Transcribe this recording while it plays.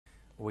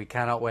We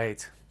cannot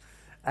wait.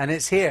 And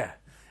it's here.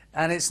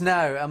 And it's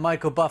now. And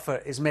Michael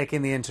Buffer is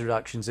making the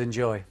introductions.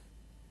 Enjoy.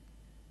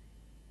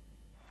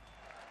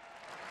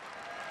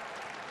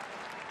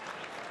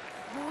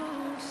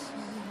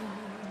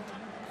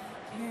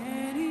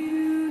 Can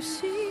you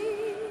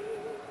see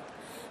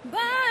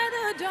by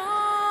the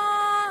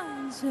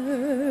dawn's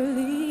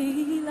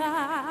early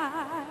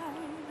light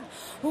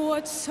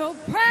what so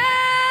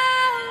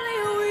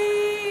proudly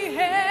we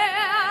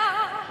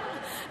hailed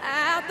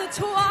at the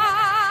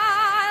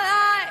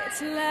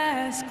twilight's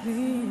last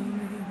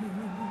gleaming,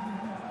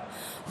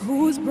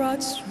 whose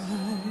broad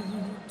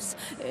stripes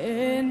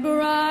in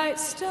bright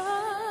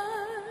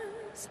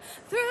stars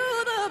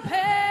through the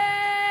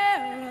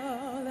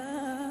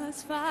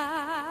perilous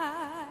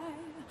fight,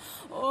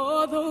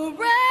 oh, the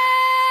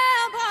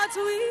ramparts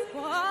we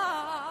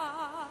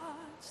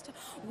watched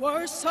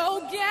were so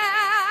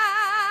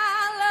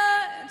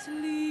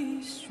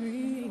gallantly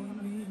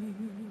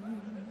streaming,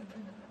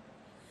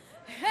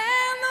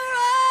 and the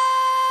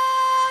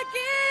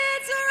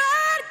rocket's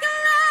red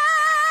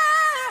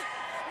glare,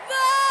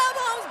 the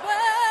bombs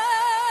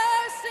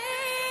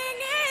bursting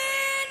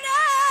in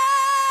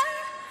air,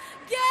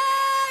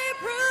 gave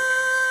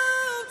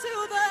proof to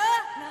the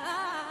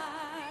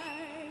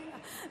night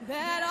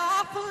that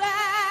our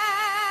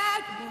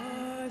flag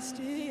was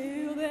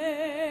still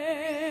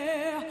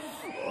there.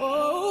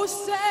 Oh,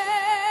 say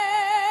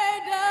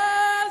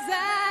does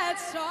that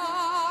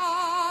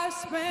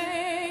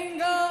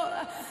star-spangled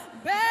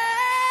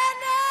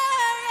banner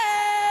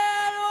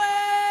yet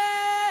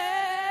wave?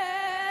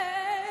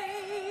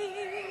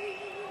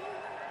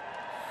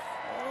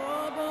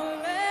 Oh, the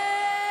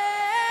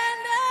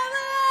land of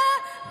the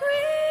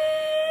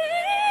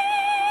free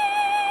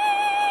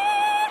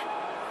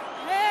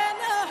and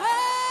the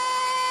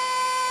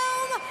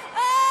home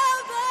of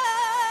the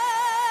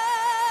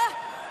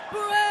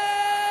brave.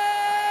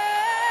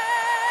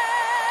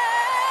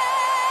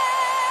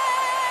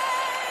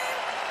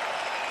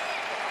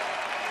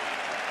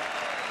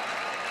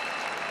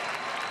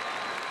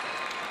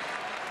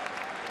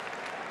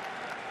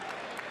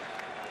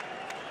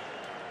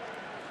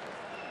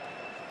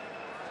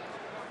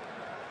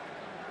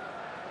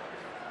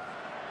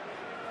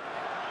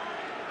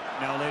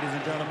 Now, ladies and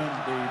gentlemen,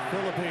 the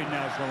Philippine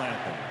national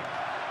anthem.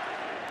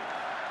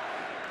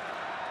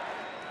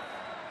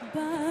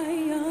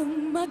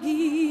 Bayang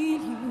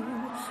magiliw,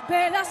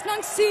 pelas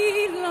ng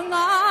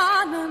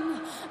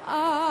silanganan,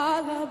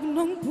 alab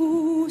ng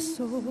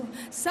puso,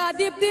 sa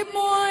dibdib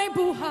mo'y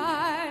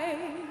buhay.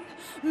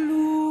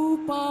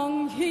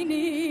 Lupang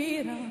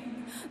hinirang,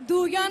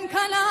 duyan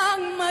ka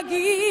lang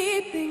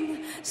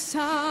magiting,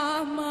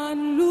 sa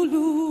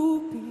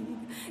manlulupig.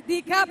 Di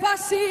ka pa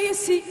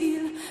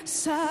sisiil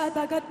sa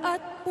dagat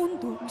at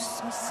bundok,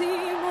 sa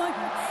simoy,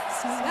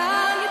 sa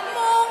langit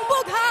mong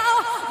bughaw.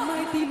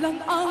 May tilang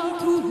ang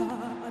tula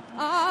at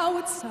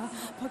awit sa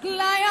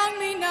paglayang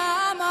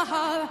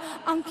minamahal.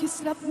 Ang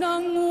kislap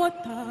ng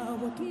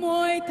watawat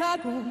mo'y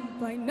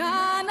tagumpay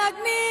na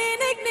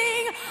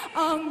nagninigning.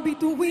 Ang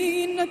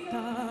bituin at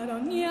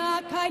taraw niya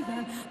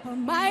kailan pa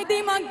may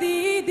di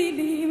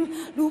magdidilim.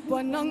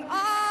 Lupa ng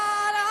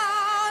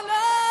araw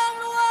ng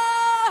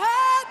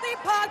luwag di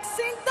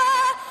pagsinta,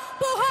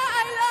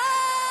 buhay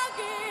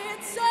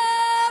langit sa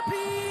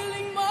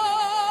piling mo.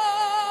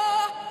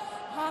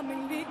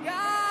 Aming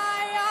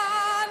ligaya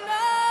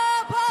na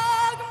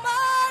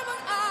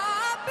pagmarmang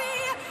api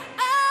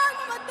ang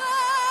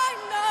matay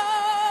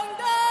ng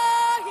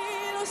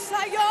dahil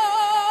sa'yo.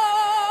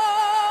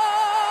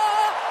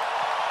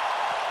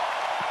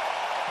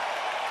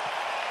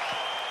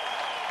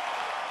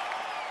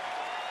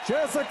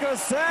 Jessica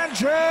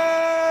Sanchez!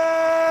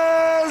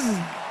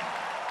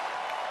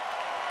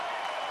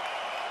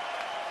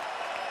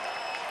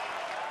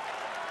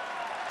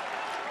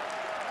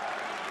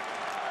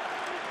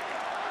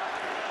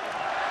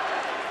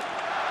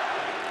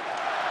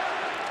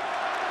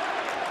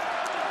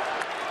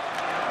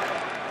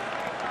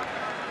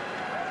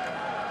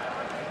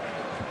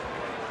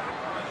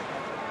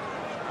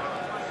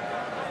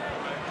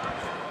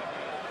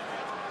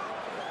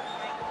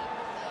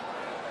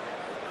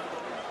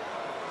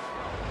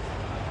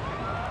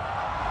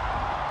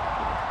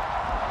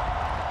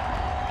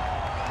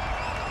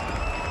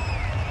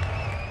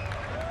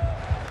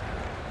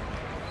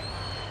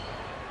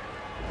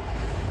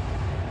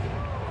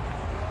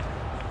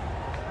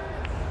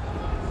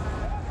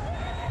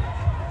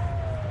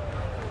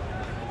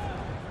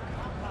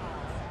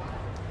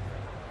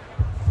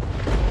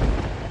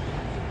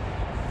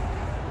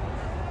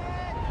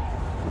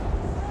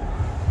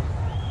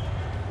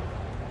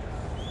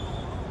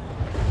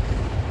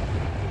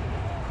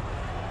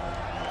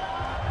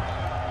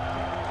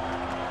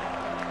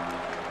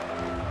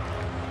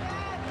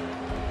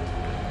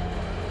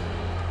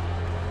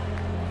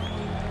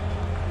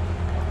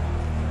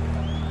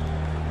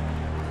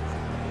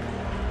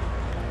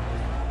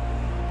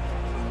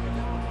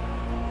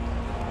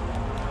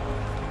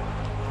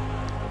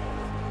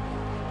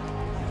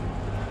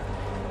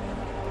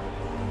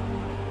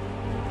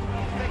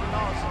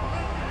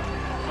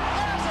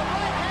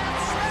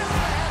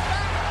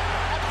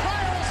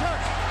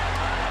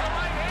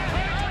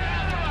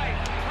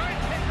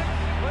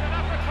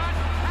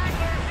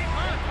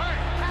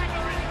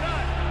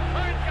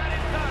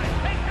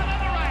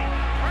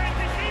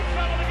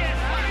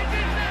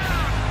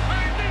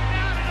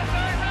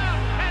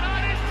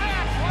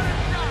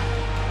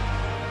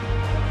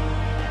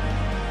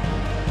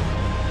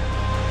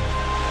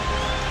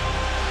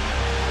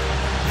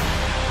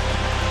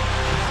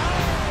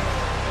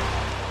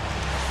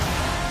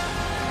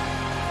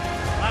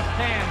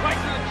 hand, right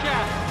to the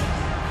chest.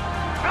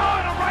 Oh,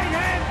 and a right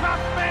hand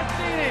drops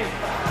Mancini.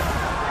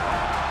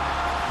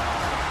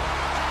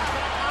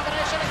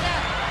 Combination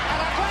again, and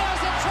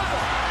Pacquiao's in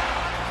trouble.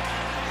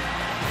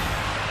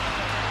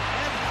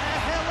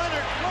 And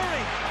Leonard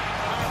flurry.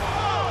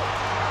 Oh,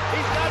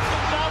 he's got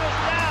Gonzalez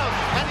down,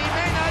 and he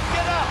may not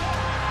get up.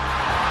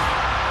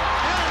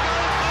 Down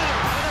goes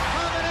Leonard with a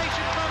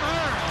combination from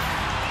her.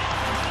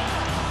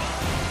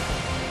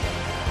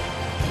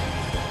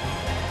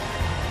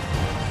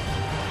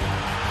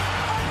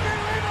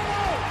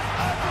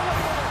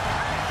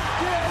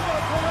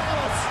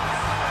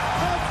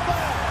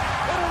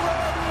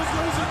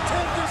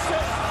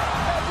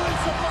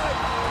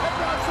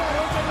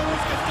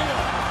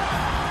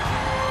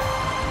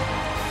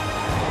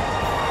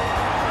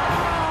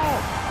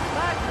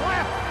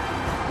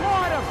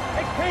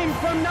 Came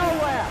from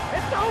nowhere.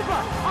 It's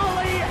over.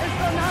 Ali is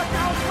the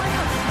knockout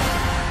winner.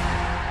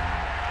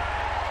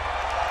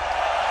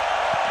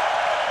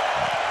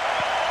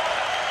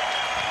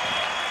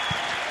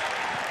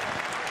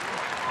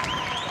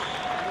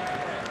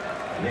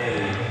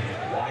 Manny,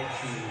 why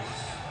choose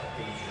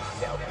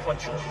a down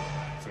puncher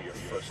for your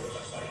first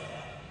fight?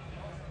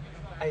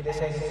 I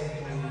decided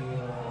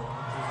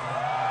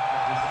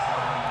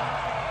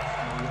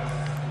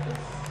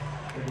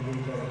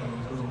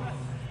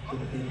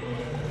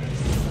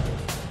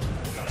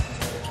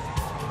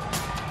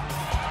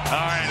All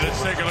right,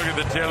 let's take a look at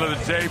the tail of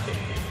the tape.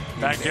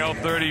 Pacquiao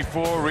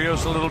 34,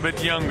 Rios a little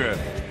bit younger.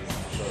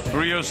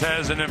 Rios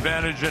has an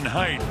advantage in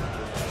height,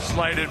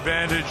 slight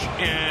advantage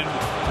in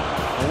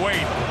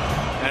weight,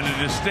 and a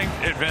distinct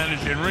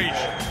advantage in reach.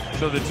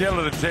 So the tail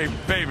of the tape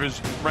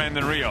favors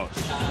Brandon Rios.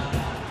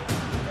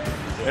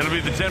 It'll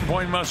be the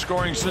 10-point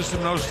must-scoring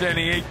system, no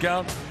standing 8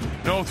 count,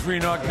 no 3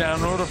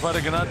 knockdown order.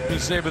 Fighter cannot be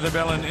saved with the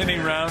bell in any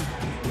round,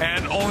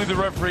 and only the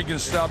referee can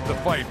stop the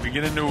fight. We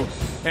get into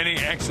any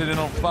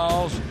accidental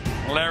fouls.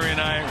 Larry and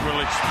I will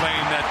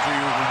explain that to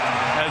you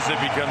as it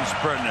becomes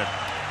pertinent.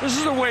 This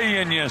is the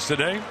weigh-in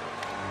yesterday.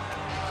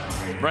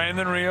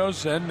 Brandon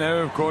Rios and,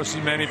 of course,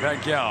 Manny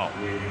Pacquiao.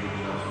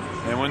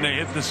 And when they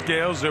hit the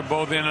scales, they're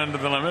both in under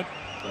the limit.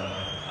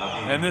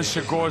 And this,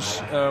 of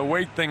course,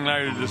 weight thing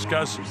Larry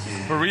discussed.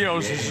 For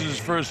Rios, this is his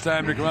first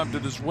time to come up to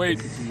this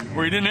weight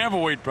where he didn't have a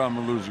weight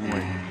problem of losing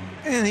weight.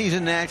 And he's a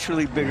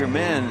naturally bigger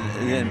man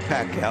than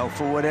Pacquiao,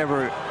 for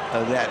whatever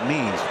that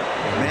means.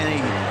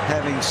 Manny,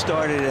 having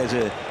started as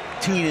a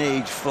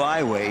teenage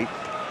flyweight,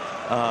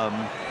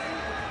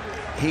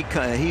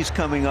 he's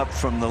coming up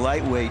from the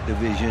lightweight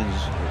divisions,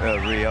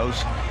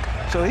 Rios.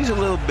 So he's a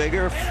little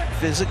bigger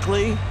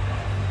physically,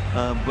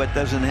 but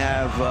doesn't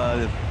have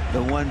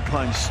the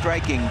one-punch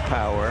striking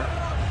power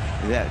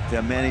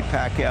that Manny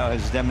Pacquiao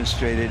has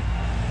demonstrated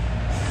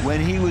when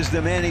he was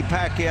the Manny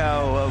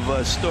Pacquiao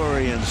of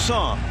story and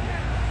song.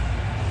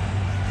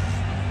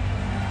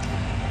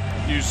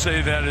 You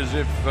say that as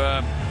if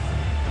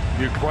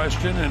you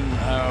question,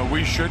 and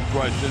we should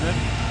question it.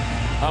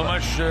 How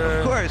much?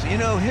 Of course, you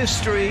know,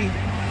 history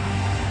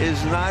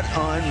is not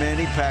on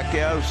Manny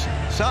Pacquiao's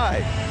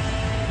side.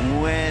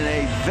 When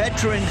a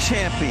veteran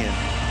champion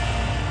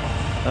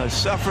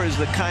suffers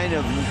the kind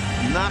of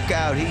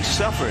knockout he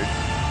suffered,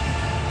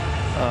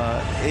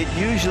 it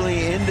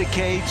usually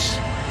indicates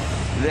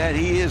that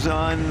he is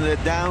on the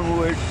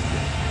downward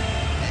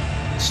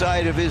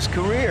side of his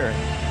career.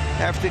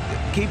 Have to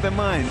keep in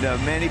mind,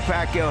 Manny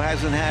Pacquiao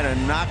hasn't had a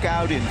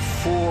knockout in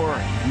 4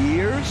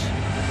 years,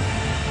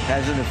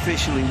 hasn't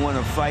officially won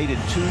a fight in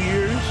 2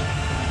 years,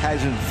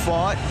 hasn't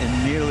fought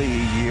in nearly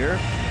a year.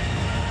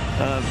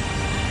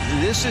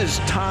 This is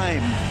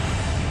time,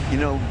 you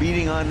know,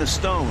 beating on the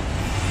stone.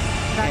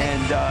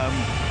 And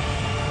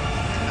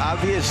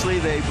obviously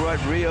they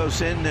brought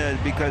Rios in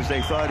because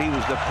they thought he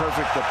was the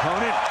perfect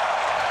opponent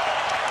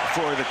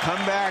for the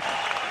comeback.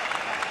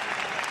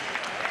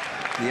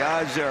 The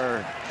odds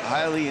are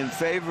highly in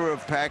favor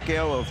of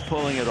Pacquiao of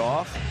pulling it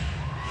off.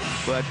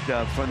 But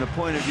from the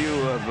point of view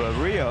of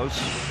Rios,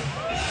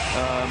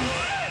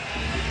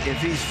 if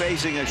he's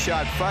facing a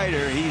shot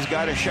fighter, he's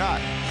got a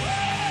shot.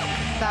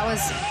 That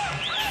was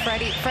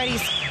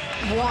Freddie's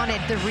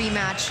wanted the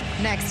rematch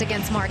next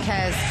against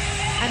Marquez,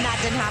 and that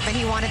didn't happen.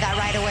 He wanted that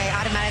right away.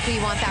 Automatically,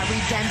 you want that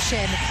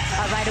redemption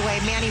right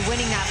away. Manny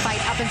winning that fight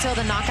up until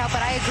the knockout.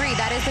 But I agree,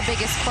 that is the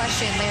biggest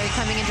question, Larry,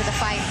 coming into the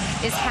fight,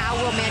 is how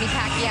will Manny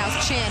Pacquiao's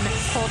chin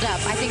hold up?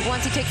 I think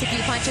once he takes a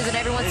few punches and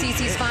everyone sees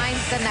he's fine,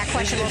 then that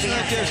question will be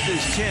answered. It's not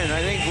just his chin.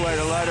 I think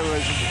what a lot of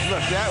us,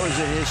 look, that was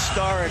a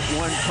historic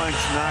one-punch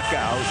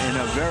knockout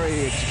in a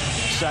very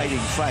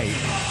exciting fight.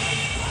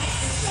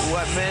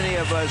 What many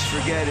of us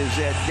forget is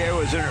that there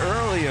was an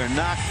earlier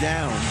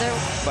knockdown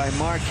by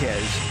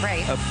Marquez.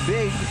 Right. A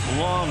big,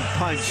 long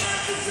punch,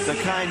 the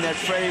kind that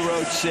Freddie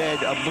Roach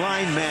said a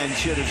blind man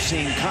should have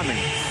seen coming.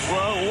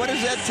 Well, what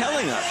is that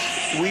telling us?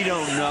 We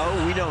don't know.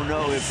 We don't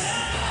know if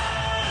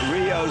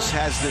Rios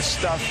has the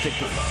stuff to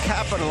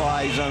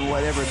capitalize on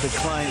whatever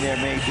decline there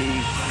may be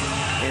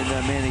in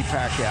Manny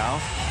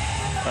Pacquiao.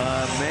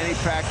 Manny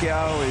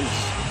Pacquiao is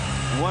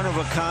one of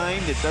a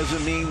kind. It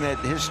doesn't mean that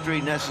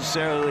history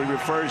necessarily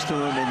refers to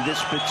him in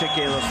this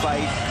particular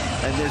fight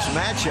and this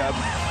matchup,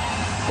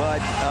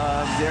 but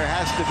there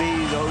has to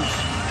be those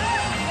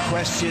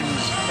questions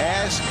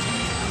asked,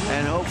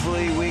 and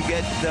hopefully we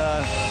get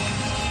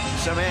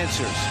some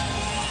answers.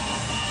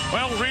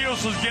 Well,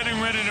 Rios is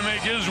getting ready to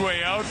make his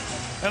way out.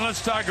 And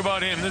let's talk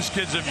about him. This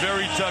kid's a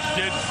very tough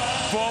kid,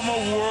 former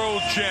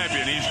world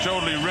champion. He's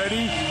totally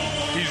ready.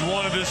 He's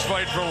wanted this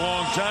fight for a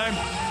long time.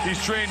 He's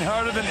trained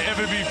harder than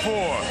ever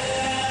before.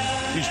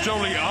 He's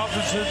totally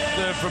opposite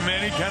from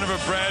Manny, kind of a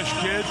brash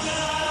kid.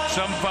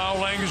 Some foul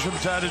language from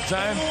time to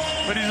time,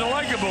 but he's a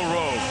likable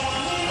rogue,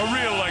 a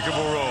real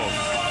likable rogue.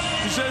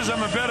 He says,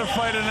 I'm a better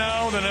fighter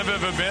now than I've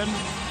ever been.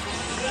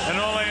 And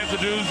all I have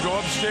to do is go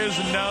upstairs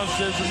and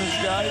downstairs in this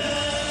guy.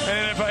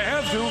 And if I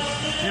have to,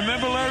 you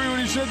remember, Larry, when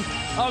he said,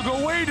 I'll go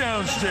way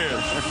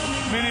downstairs,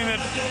 meaning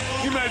that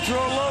he might throw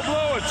a low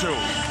blow or two.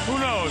 Who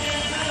knows?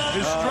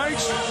 His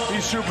strikes,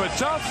 he's super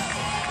tough.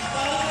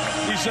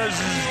 He says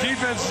his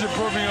defense is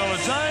improving all the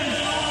time.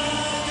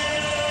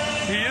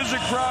 He is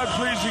a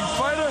crowd-pleasing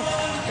fighter,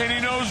 and he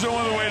knows no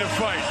other way to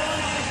fight.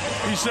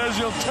 He says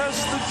he'll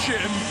test the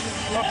chin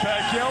of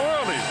Pacquiao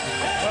early.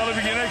 Well, if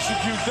he can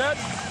execute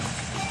that,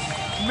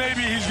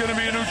 maybe he's going to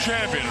be a new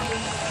champion.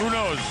 Who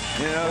knows?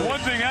 You know, one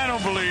thing I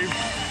don't believe,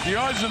 the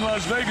odds in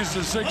Las Vegas are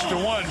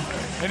 6-1,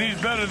 and he's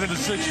better than a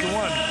 6-1.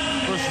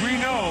 Because we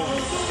know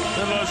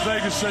that Las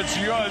Vegas sets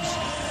the odds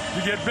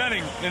to get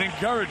betting and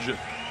encourage it.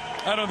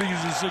 I don't think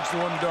he's a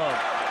 6-1 dog.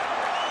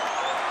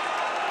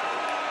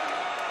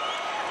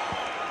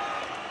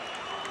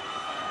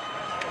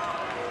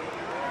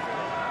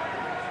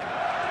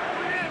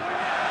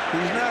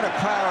 He's not a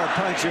power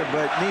puncher,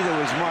 but neither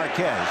was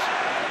Marquez.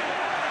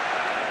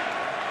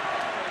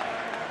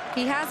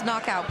 He has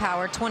knockout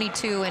power,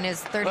 22 in his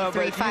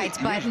 33 fights.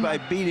 But by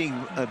beating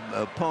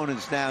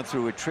opponents down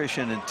through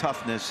attrition and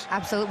toughness.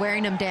 Absolutely,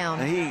 wearing them down.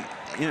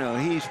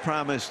 He's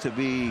promised to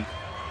be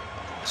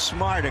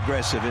smart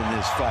aggressive in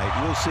this fight.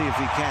 We'll see if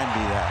he can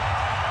be that.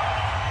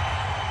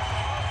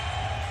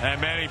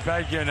 And Manny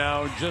Pacquiao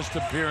now just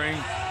appearing.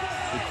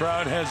 The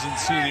crowd hasn't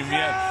seen him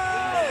yet,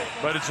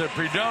 but it's a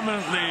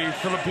predominantly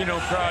Filipino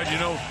crowd. You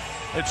know,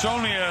 it's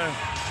only a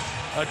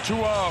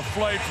 2-hour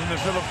flight from the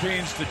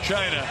Philippines to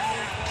China.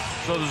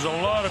 So there's a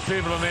lot of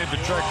people who made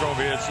the trek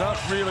over here. It's not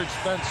real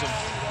expensive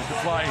to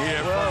fly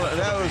here. Well,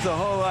 that was the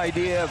whole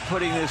idea of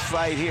putting this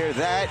fight here.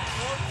 That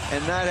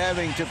and not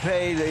having to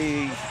pay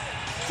the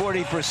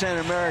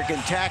 40% American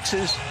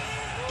taxes.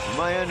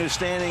 My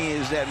understanding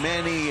is that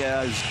Manny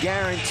is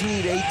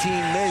guaranteed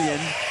 $18 million,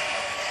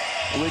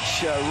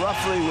 which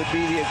roughly would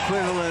be the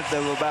equivalent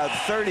of about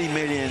 $30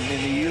 million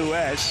in the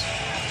U.S.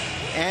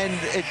 And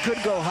it could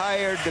go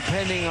higher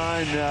depending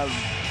on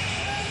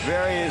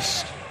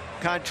various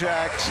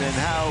contracts and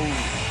how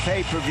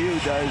pay-per-view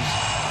does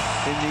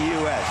in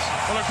the U.S.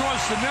 Well, of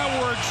course, the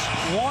networks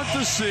want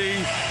to see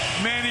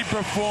Manny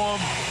perform,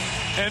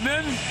 and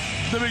then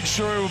the big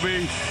story will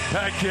be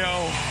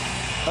Pacquiao,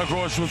 of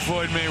course, with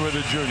Floyd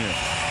Mayweather Jr.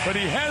 But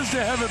he has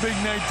to have a big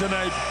night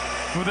tonight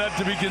for that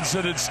to be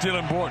considered still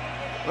important.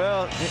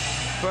 Well,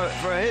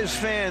 for his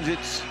fans,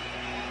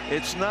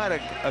 it's not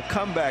a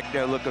comeback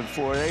they're looking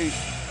for.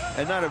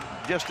 And not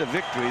just a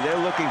victory. They're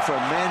looking for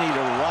Manny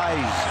to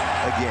rise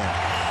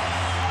again.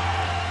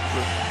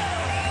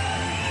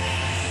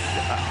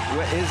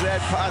 Is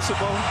that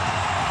possible?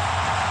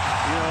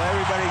 You know,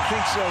 everybody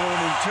thinks of him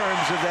in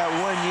terms of that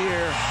 1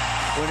 year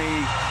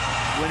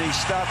when he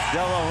stopped De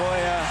La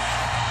Hoya,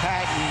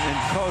 Patton, and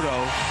Cotto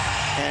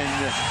and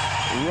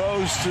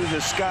rose through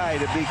the sky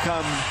to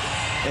become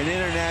an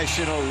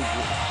international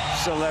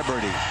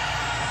celebrity.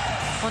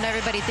 Well, and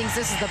everybody thinks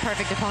this is the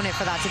perfect opponent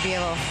for that to be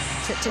able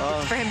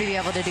for him to be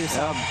able to do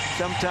so.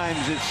 Sometimes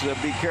it's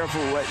be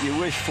careful what you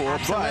wish for.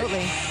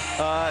 Absolutely.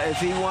 But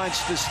if he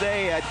wants to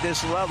stay at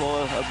this level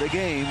of the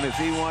game, if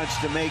he wants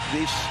to make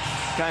this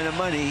kind of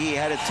money, he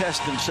had to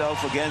test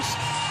himself against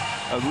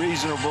a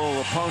reasonable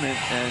opponent,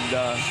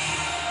 and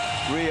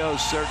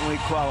Rios certainly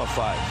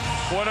qualifies.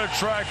 What a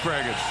track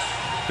record.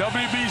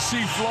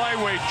 WBC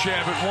flyweight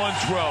champ at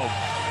 112.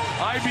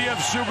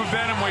 IBF super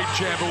bantamweight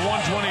champ at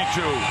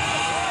 122.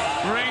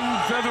 Ring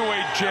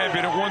featherweight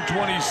champion at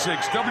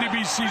 126.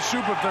 WBC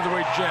super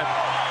featherweight champ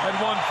at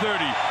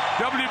 130.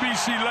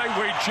 WBC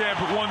lightweight champ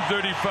at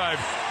 135.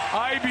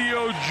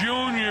 IBO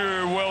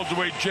junior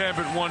welterweight champ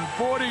at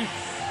 140.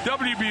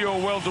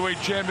 WBO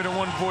welterweight champion at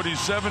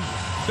 147.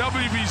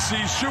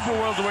 WBC super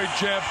welterweight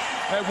champ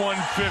at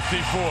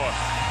 154.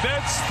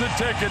 That's the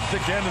ticket to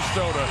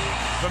Canastota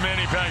for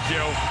Manny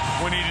Pacquiao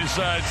when he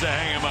decides to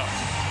hang him up.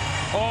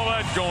 All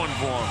that going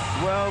for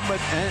him. Well,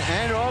 but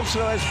and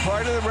also as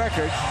part of the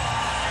record,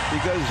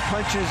 because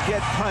punches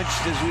get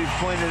punched, as we've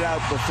pointed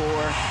out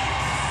before,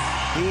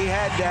 he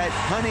had that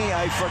 "honey,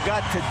 I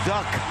forgot to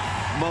duck"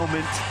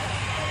 moment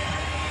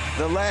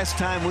the last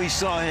time we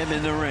saw him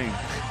in the ring.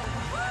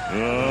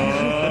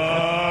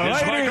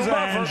 Ladies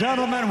and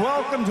gentlemen,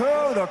 welcome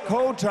to the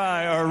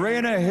Cotai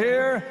Arena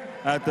here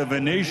at the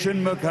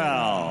Venetian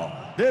Macau.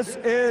 This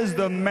is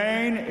the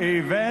main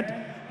event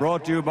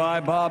Brought to you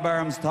by Bob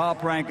Arum's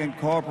Top Rank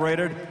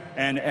Incorporated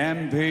and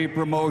MP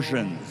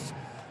Promotions.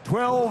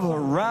 12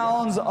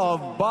 rounds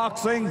of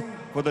boxing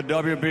for the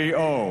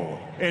WBO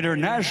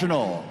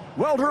International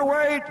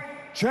Welterweight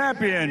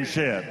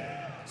Championship.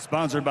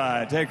 Sponsored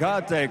by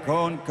Tecate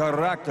con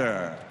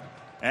Carácter.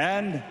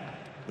 And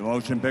the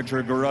motion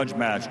picture Grudge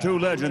Match. Two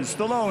legends,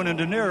 Stallone and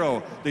De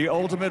Niro, the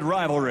ultimate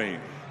rivalry.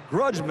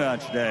 Grudge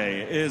Match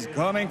Day is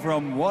coming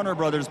from Warner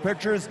Brothers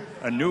Pictures,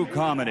 a new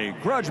comedy.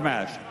 Grudge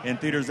Match in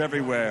theaters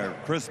everywhere,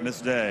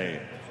 Christmas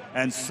Day.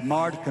 And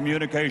Smart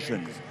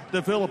Communications,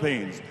 the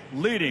Philippines'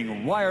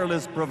 leading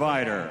wireless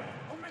provider.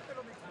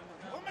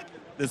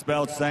 This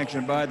bout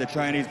sanctioned by the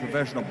Chinese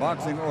Professional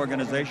Boxing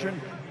Organization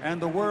and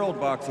the World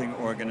Boxing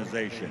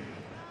Organization.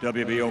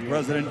 WBO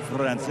President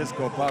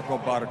Francisco Paco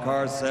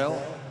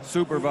Barcarcel,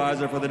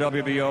 supervisor for the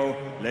WBO,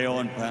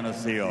 Leon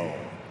Panaccio.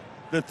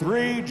 The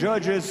three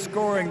judges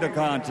scoring the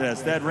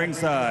contest at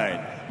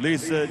ringside,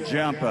 Lisa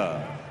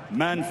Jampa,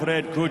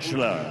 Manfred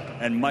Kuchla,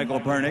 and Michael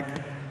Pernick.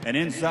 And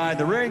inside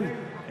the ring,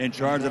 in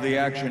charge of the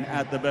action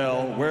at the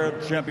bell,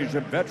 World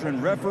Championship veteran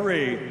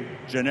referee,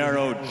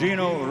 Gennaro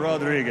Gino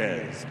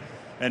Rodriguez.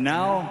 And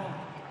now,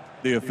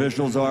 the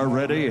officials are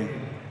ready.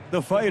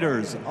 The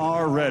fighters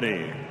are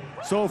ready.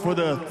 So for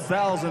the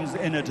thousands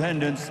in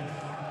attendance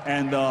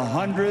and the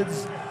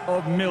hundreds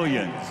of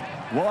millions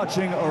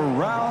watching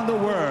around the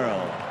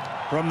world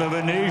from the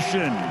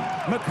Venetian,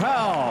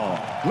 Macau,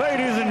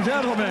 ladies and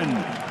gentlemen,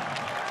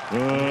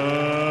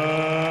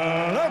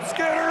 let's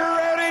get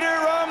ready to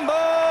rumble!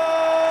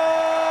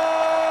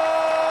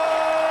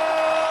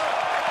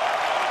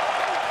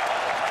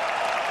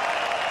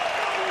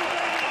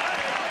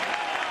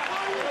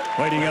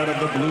 Fighting out of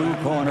the blue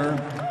corner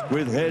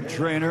with head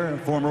trainer,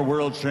 former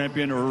world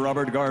champion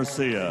Robert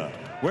Garcia.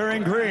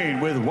 Wearing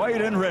green with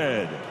white and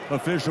red.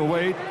 Official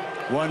weight,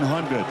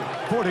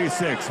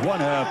 146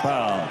 1/2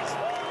 pounds.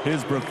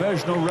 His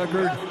professional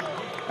record,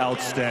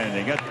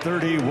 outstanding at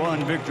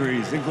 31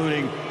 victories,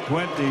 including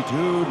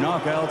 22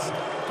 knockouts,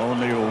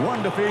 only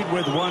one defeat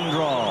with one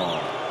draw.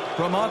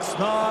 From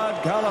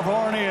Oxnard,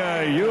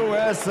 California,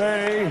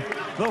 USA,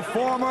 the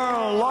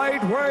former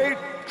lightweight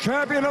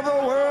champion of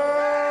the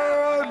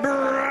world,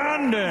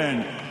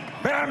 Brandon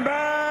Bam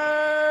Bam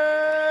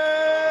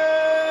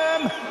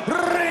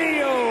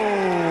Rios.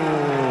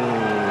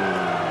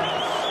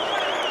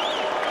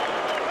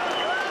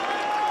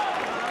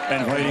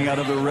 And fighting out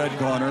of the red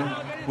corner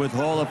with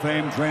Hall of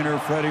Fame trainer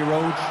Freddie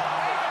Roach,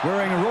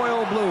 wearing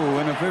royal blue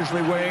and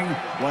officially weighing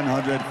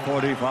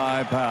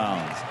 145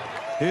 pounds.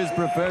 His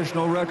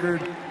professional record,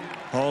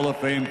 Hall of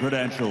Fame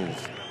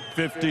credentials,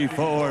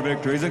 54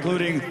 victories,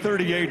 including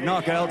 38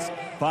 knockouts,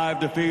 5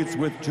 defeats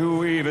with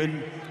 2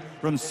 even.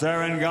 From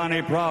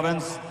Sarangani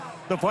Province,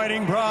 the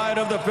fighting pride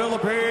of the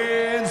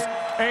Philippines,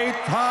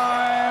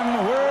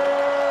 8-time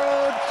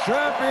world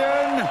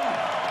champion,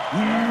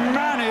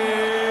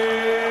 Manny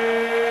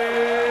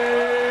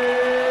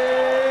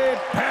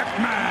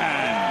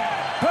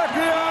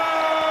Pacquiao!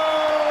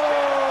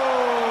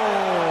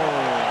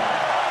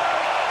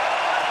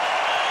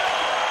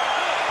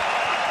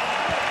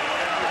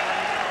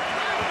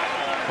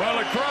 Well,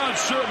 the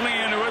crowd's certainly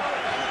into it.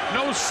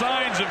 No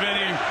signs of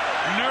any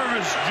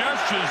nervous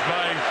gestures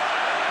by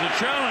the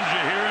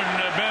challenger here in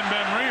Bam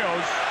Bam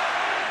Rios.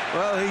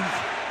 Well,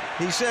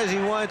 he says he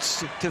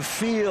wants to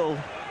feel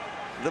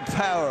the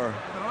power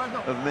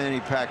of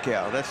Manny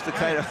Pacquiao. That's the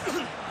kind of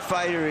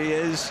fighter he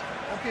is.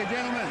 Okay,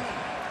 gentlemen.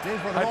 I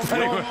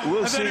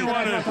We'll he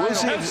wanted to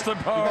test the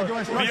power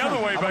the other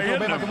way by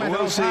hitting him.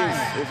 We'll see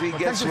if he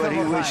gets what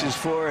he wishes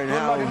for and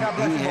how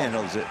he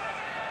handles it.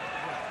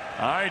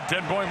 All right,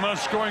 10-point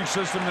must scoring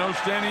system, no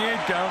standing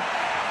 8 count.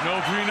 No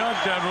 3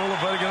 knockdown rule. The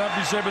fighter cannot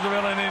be saved with the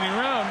bell in any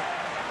round.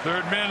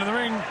 Third man in the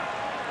ring,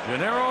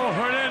 Gennaro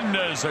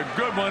Hernandez, a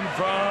good one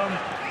from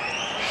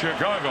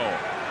Chicago.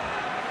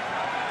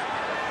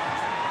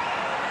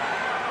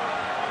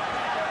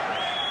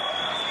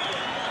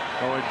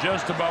 So we're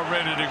just about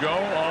ready to go.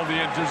 All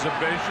the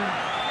anticipation.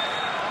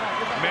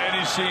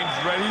 Manny seems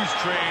ready. He's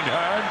trained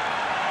hard.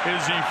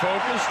 Is he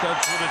focused?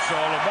 That's what it's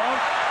all about.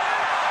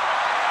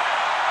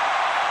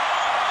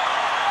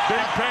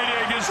 Big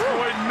payday against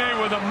Floyd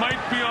Mayweather might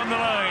be on the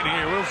line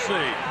here. We'll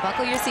see.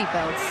 Buckle your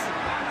seatbelts.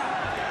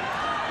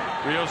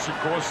 Rios, of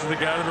course, is the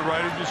guy to the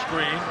right of the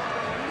screen.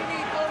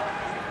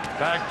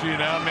 Back to you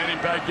now. Manny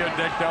Pacquiao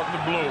decked out in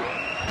the blue.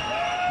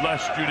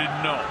 Lest you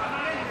didn't know.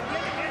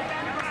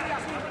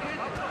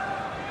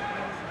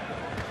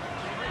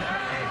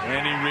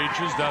 Manny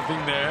reaches,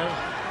 nothing there.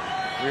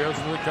 Rios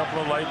with a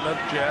couple of light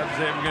left jabs.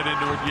 They haven't got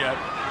into it yet.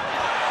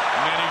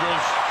 Manny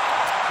goes.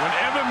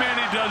 Whenever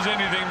Manny does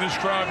anything, this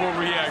crowd will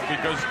react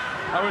because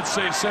I would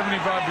say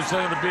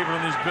 75% of the people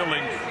in this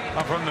building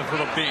are from the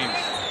Philippines.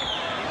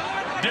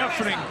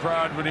 Deafening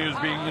crowd when he was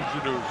being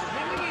introduced.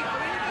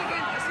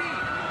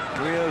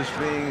 Rios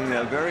being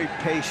very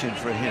patient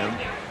for him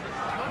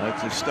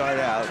to start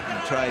out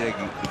and try to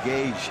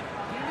gauge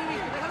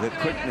the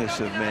quickness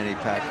of Manny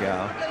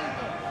Pacquiao.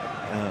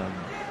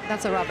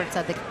 That's what Robert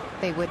said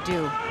they would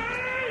do.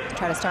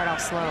 Try to start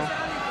off slow.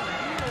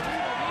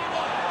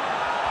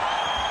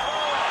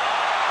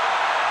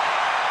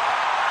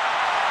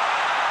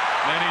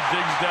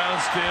 digs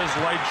downstairs,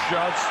 light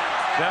shots.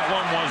 That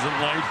one wasn't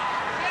light.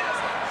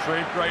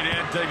 Straight right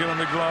hand taken on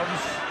the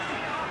gloves.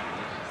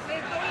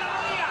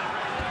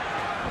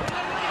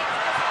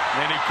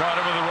 And he caught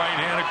him with the right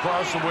hand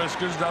across the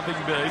whiskers, nothing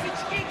big.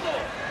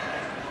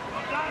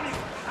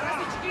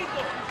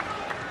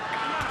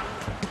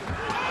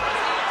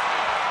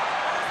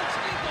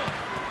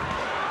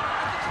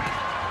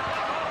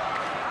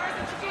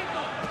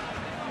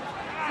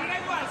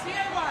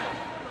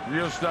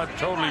 Rios not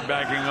totally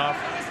backing off.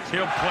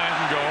 He'll plant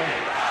and go.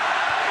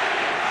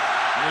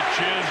 The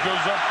cheers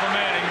goes up for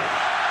Manny.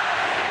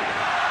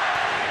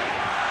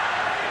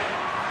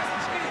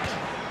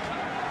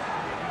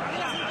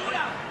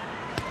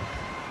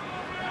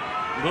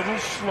 A little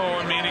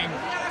slower, meaning,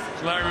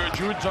 Larry, what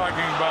you were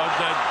talking about,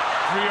 that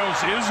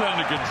Rios is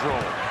under control.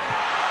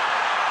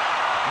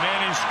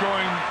 Manny's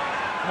scoring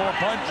more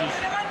punches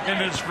in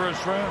this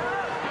first round.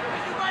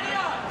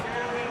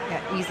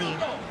 Yeah, easily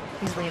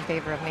in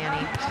favor of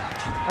Manny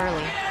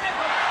early.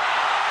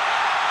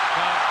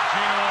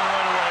 Gino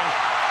right away.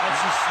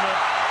 That's a slip.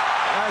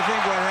 I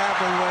think what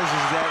happened was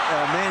that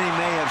Manny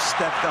may have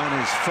stepped on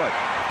his foot.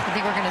 I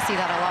think we're going to see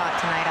that a lot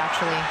tonight,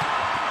 actually.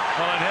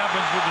 Well, it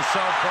happens with the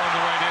southpaw and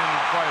the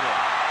right-handed fighter.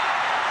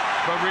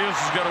 But Rios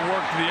has got to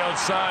work to the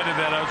outside of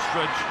that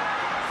outstretched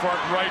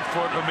right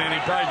foot of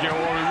Manny Pacquiao,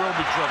 or he will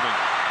be tripping.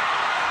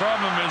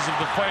 Problem is, if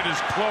the fight is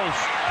close,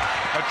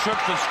 a trip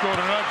to score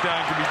a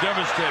knockdown can be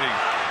devastating.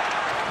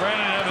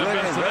 Brandon had the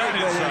best of that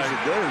inside.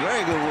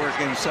 Very good work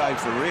inside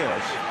for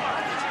Rios.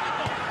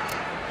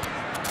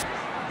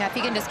 Yeah, if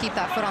he can just keep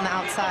that foot on the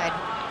outside,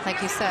 like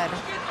you said.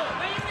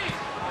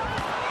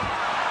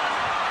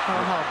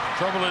 That'll help.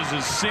 Trouble is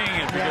seeing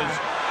it because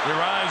your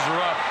eyes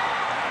are up.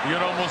 You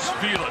can almost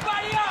feel it.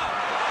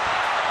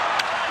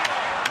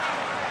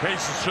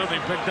 Pace is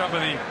certainly picked up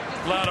in the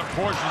latter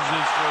portions of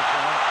this first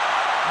round.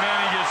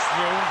 Manny gets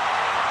through.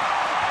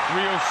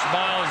 Rios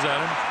smiles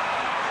at him.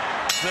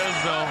 Says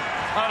no.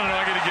 I don't know.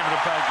 I got to give it a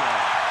Pacquiao.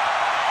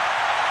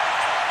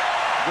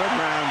 Good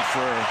round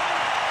for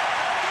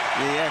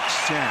the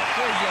ex-champ.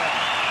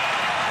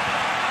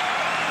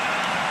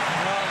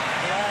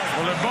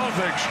 Well, they're both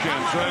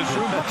ex-champs, so I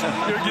assume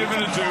you're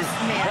giving it to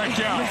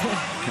Pacquiao.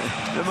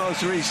 The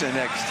most recent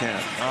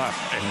ex-champ.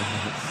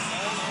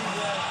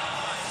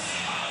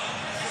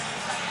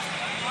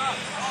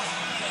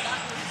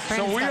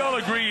 So we all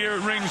agree here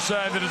at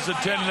ringside that it's a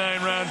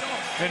 10-9 round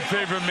in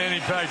favor of Manny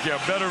Pacquiao.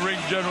 Better ring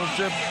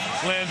generalship,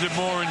 landed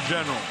more in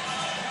general.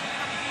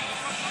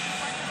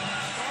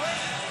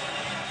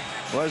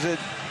 Was it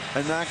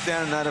a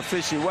knockdown? Not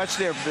officially. Watch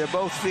they're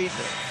both feet,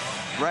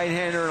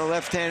 right-hander and a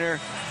left-hander.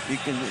 You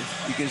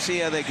can see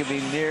how they could be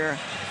near.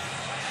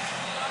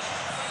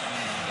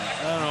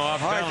 I don't know.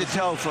 Hard to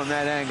tell from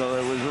that angle.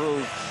 It was a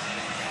little.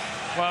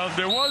 Well,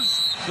 there was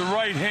the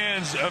right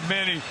hands of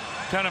Manny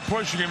kind of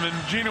pushing him, and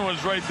Gino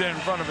was right there in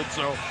front of it,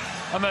 so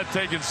I'm not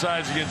taking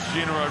sides against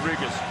Gino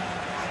Rodriguez.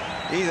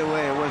 Either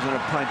way, it wasn't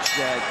a punch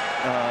that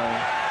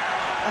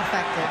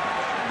affected.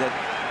 That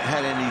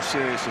had any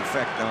serious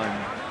effect on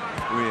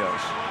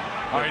Rios.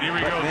 All right, here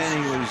we go. Manny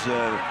was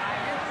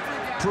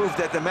proved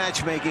that the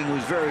matchmaking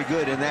was very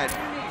good in that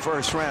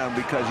first round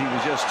because he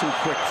was just too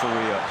quick for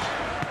Rios.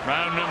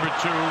 Round number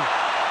 2,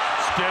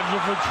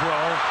 scheduled for 12.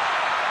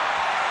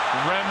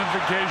 The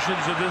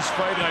ramifications of this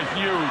fight are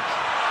huge.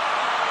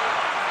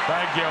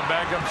 Pacquiao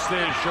back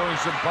upstairs showing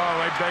some power.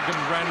 Right back in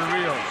Brandon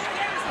Rios.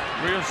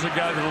 Rios is a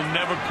guy that will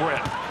never quit.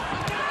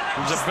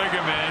 He's a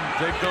bigger man.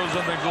 Take those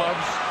on the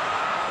gloves.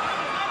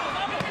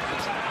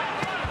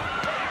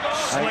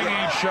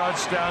 Slinging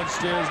shots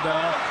downstairs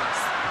now.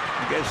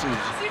 I guess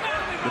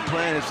the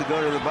plan is to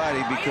go to the body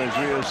because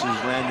Rios has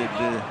landed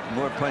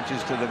more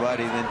punches to the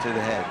body than to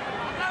the head.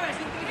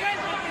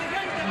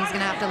 He's going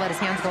to have to let his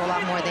hands go a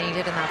lot more than he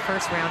did in that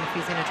first round if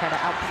he's going to try to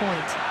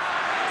outpoint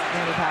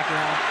Manny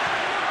Pacquiao.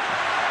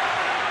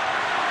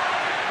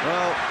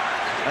 Well,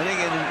 I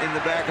think in the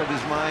back of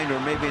his mind,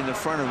 or maybe in the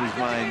front of his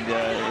mind,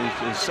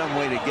 is some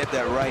way to get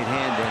that right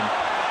hand in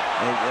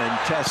and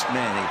test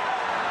Manny.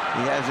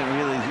 He hasn't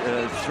really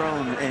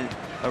thrown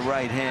a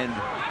right hand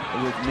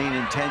with mean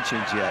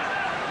intentions yet.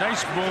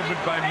 Nice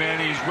movement by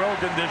Manny. He's well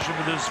conditioned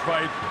for this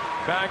fight.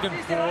 Back and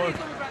forth,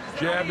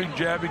 jabbing,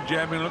 jabbing,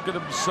 jabbing. Look at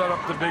him set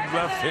up the big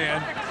left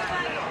hand.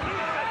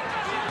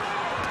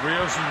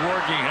 Rios is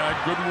working hard.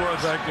 Good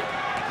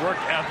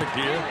work ethic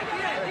here.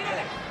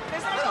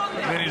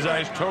 Manny's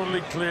eyes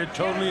totally clear,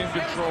 totally in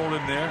control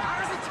in there.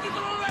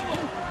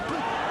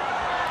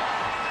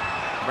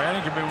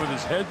 Brandon came in with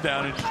his head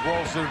down and just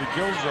waltzed into the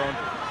kill zone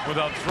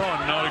without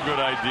throwing. Not a good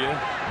idea.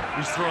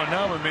 He's throwing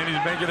now, but Manny's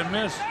making a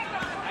miss.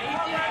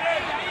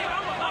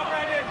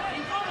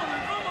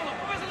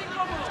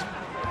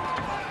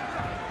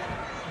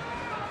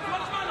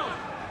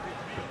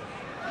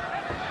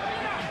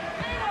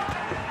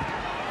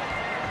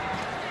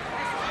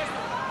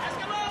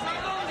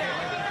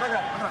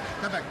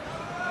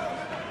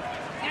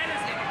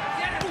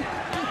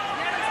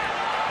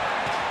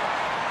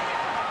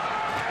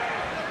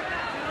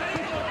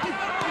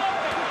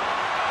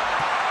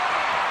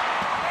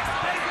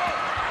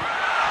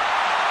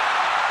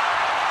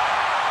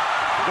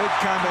 Good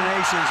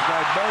combinations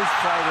by both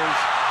fighters,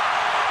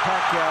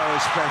 Pacquiao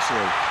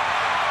especially.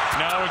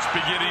 Now it's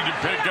beginning to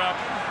pick up.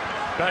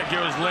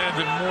 Pacquiao's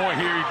landed more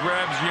here. He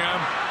grabs Yam.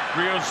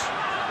 Rios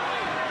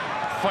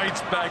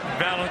fights back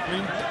valiantly.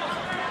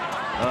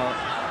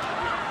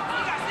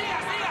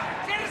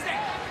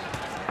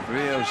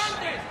 Rios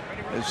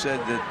has said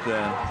that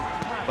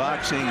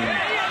boxing and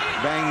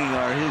banging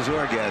are his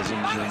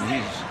orgasms, and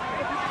he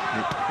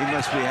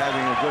must be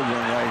having a good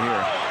one right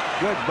here.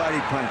 Good body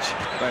punch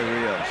by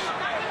Rios.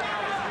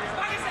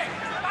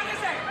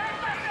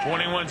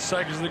 21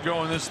 seconds to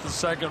go, and this is the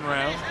second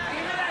round.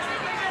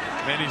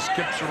 Manny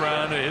skips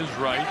around to his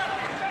right,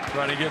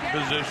 trying to get in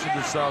position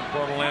to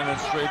southpaw to land that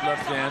straight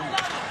left hand.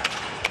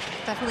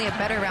 Definitely a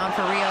better round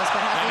for Rios, but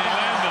has he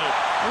landed it.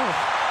 Ooh.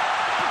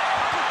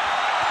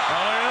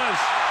 Oh, look at this.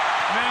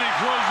 Manny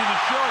closing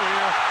the show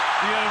here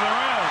at the end of the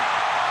round.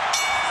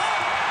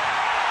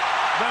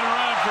 Better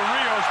round for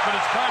Rios, but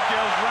it's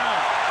Pacquiao's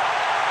round.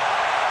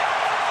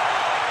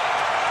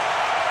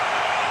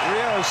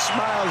 Rios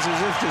smiles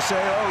as if to say,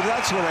 oh,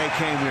 that's what I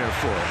came here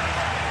for.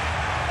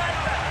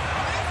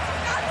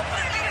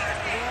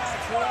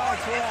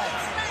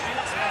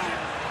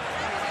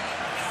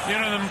 You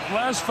know, the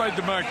last fight,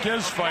 the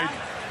Marquez fight,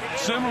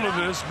 similar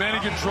to this, Manny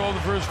controlled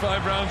the first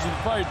 5 rounds of the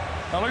fight.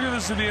 Now look at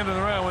this at the end of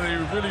the round when he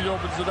really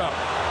opens it up.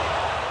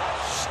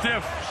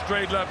 Stiff,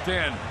 straight left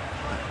hand.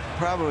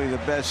 Probably the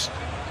best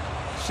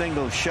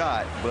single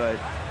shot, but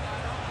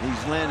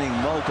he's landing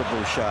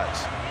multiple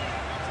shots.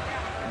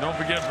 And don't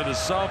forget, for the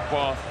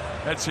southpaw,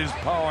 that's his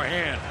power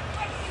hand.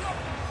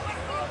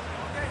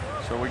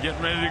 So we're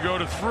getting ready to go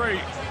to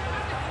 3.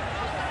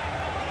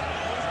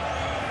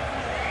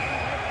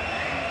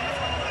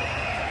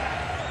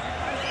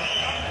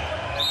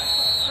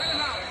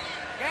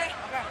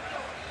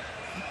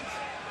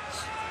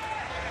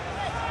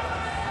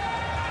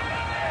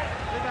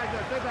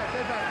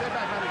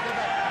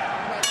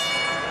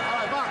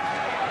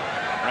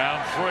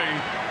 Round 3.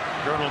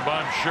 Colonel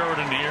Bob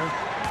Sheridan here,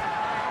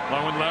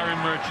 along with Larry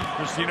Merchant,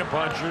 Christina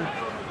Puncher,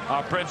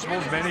 our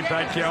principals, Manny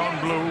Pacquiao in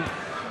blue,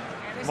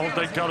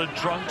 multicolored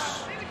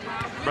trunks,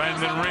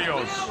 Brandon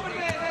Rios,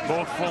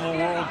 both former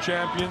world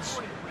champions,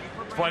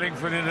 fighting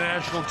for an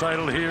international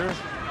title here,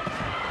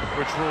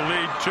 which will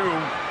lead to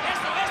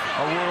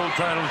a world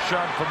title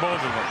shot for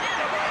both of them.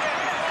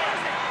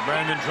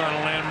 Brandon trying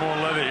to land more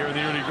leather here in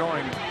the early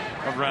going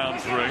of round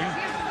 3.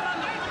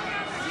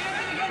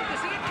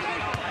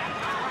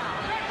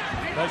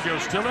 Pacquiao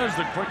still has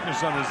the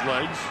quickness on his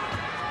legs,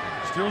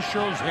 still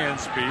shows hand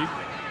speed.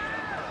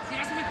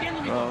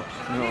 Well,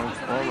 you know,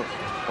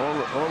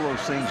 all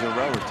those things are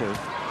relative.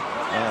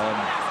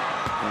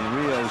 And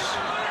Rios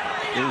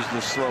is the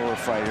slower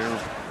fighter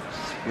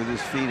with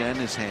his feet and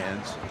his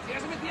hands.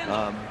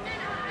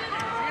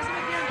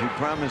 He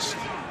promised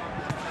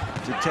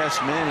to test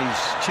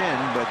Manny's chin,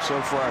 but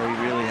so far he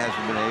really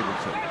hasn't been able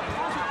to.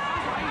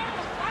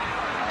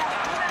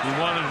 He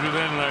wanted to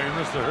then, Larry, he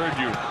must have heard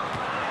you.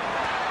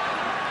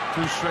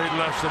 2 straight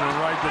lefts and a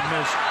right that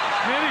missed.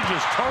 Manny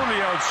just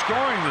totally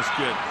outscoring this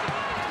kid.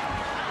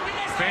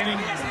 Feinting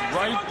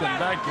right and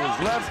back to his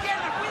left.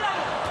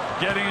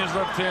 Getting his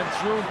left hand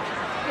through.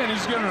 And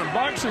he's getting a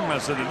boxing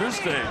lesson at this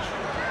stage.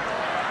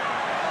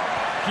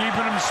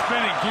 Keeping him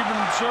spinning, keeping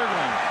him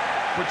circling,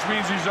 which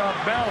means he's off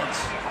balance.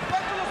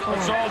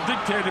 It's all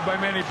dictated by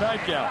Manny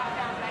Pacquiao.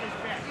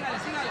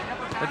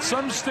 At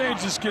some stage,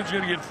 this kid's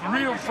going to get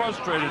real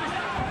frustrated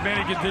if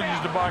Manny continues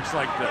to box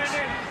like this.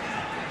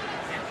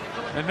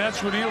 And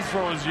that's when he'll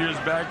throw his ears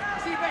back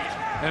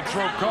and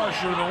throw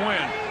caution to the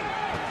wind.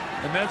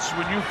 And that's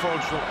when you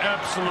folks will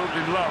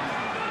absolutely love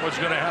what's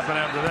going to happen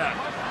after that.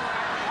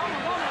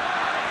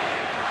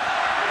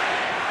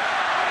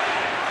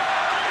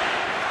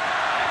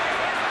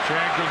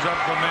 Shank goes up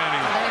for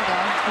Manny. There you go.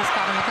 He's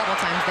caught him a couple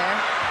times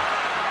there.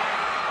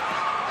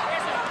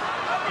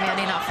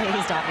 Manny not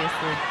phased,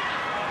 obviously.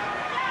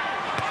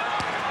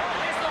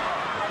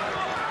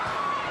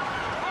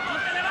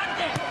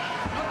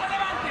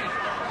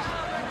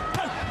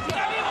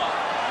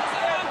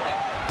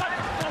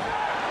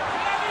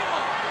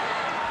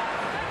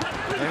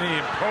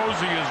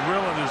 Imposing his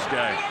will on this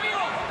guy.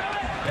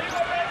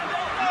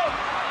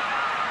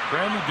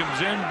 Brandon comes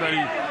in, but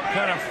he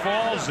kind of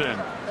falls in.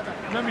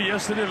 Remember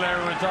yesterday,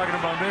 Larry, we were talking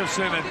about, they were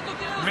saying that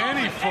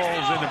Manny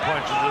falls into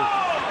punches.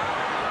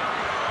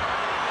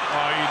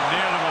 Oh, he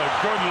nailed him with a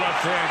good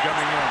left hand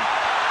coming in.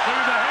 Look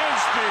at the hand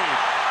speed.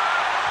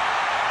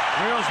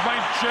 Rios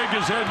might shake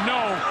his head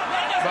no,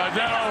 but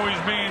that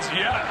always means,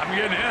 yeah, I'm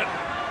getting hit.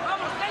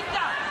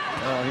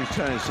 Oh, he's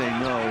trying to say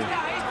no.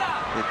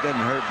 It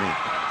doesn't hurt me.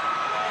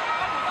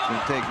 It's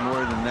going to take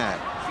more than that.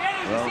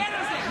 Well,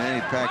 Manny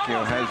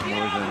Pacquiao has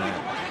more than that.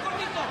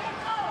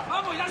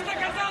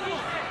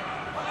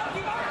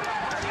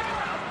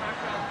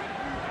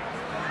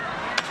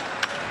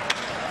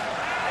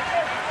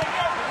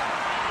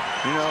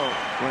 You know,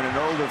 when an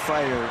older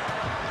fighter,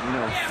 you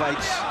know,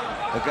 fights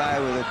a guy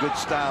with a good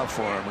style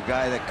for him, a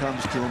guy that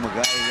comes to him, a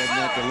guy he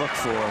doesn't have to look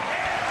for,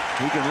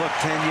 he can look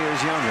 10 years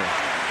younger.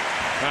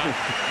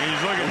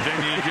 He's looking 10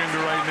 years younger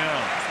right now.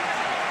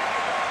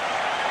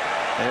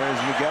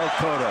 There's Miguel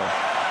Cotto.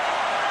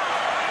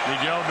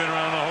 Miguel been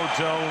around the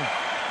hotel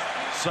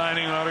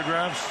signing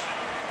autographs.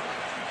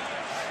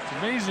 It's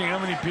amazing how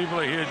many people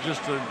are here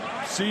just to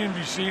see and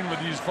be seen with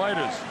these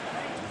fighters.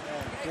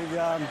 Good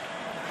job.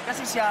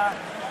 Kasi siya,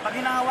 pag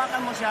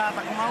hinahawakan mo siya,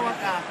 pag humawak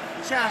ka,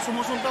 siya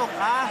sumusuntok,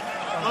 ha?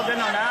 O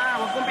gano'n, ha?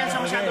 Huwag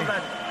kumpiyansa masyado,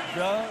 Brad.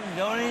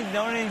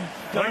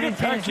 Look at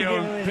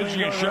Pacquiao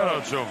pitching a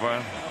shutout so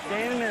far.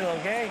 Stay in the middle,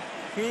 okay?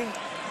 Keep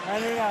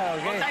under out,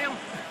 okay?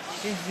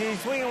 He's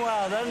swinging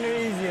wild, under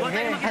easy,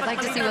 okay? I'd like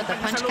to see what the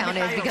punch count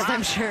is because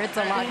I'm sure it's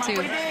a lot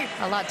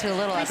too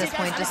little at this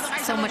point. Just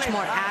so much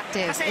more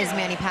active is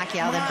Manny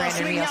Pacquiao than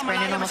Brandon Rios.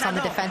 Brandon almost on the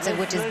defensive,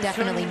 which is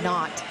definitely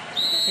not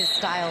his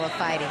style of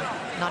fighting,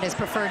 not his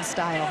preferred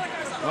style.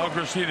 Well,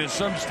 Christina, at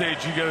some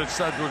stage you got to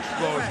start to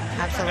explode.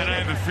 Absolutely. And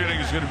I have a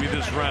feeling it's going to be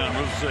this round.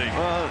 We'll see.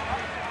 Well,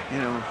 you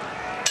know,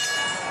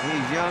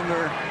 he's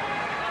younger.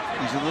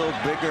 He's a little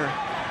bigger.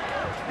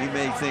 He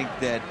may think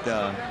that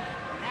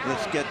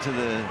let's get to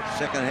the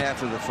second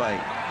half of the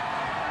fight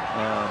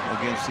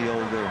against the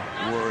older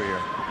warrior.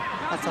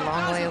 That's a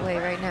long way away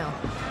right now.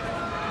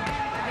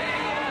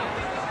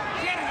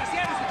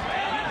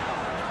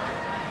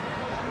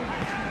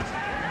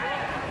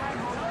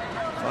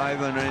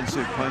 Five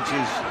unanswered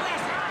punches.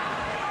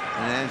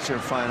 An answer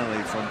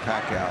finally from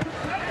Pacquiao.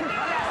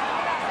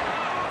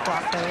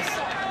 Blocked those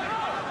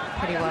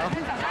pretty well.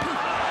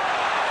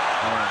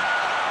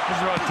 This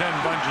is about 10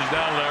 punches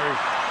down, Larry.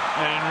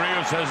 And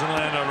Rios hasn't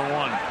landed on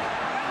one.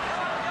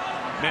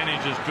 Manny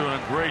just doing a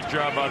great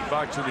job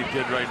outboxing the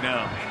kid right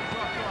now.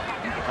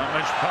 Not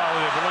much power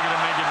there, but look at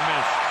him make it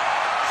miss.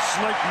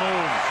 Slick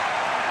moves.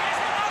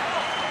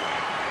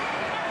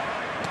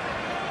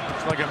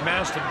 It's like a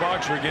master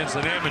boxer against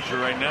an amateur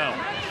right now.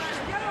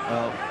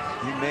 Well,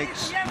 he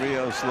makes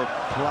Rios look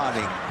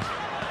plodding.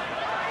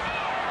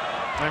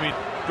 I mean,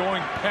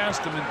 going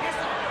past him and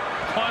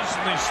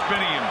constantly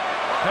spinning him,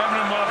 having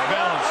him off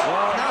balance.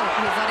 No,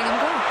 he's letting him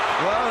go.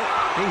 Well,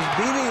 he's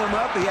beating him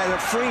up. He had a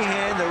free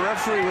hand. The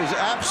referee was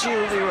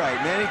absolutely right.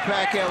 Manny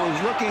Pacquiao was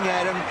looking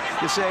at him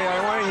to say,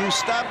 I want you to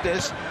stop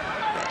this.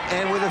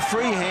 And with a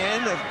free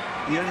hand,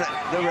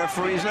 the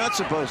referee is not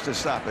supposed to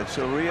stop it.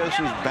 So Rios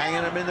was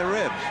banging him in the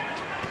ribs.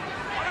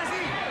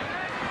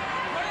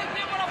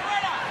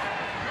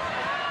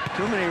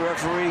 Too many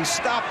referees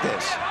stop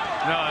this.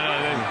 No,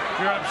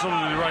 you're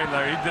absolutely right,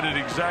 Larry. He did it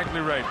exactly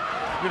right.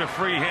 Get a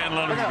free hand,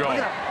 let him go.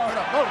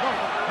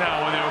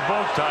 Now, when they were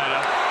both tied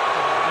up,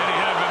 then he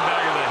hit him in the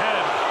back of the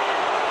head.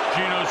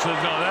 Gino says,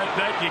 no,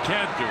 that you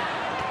can't do.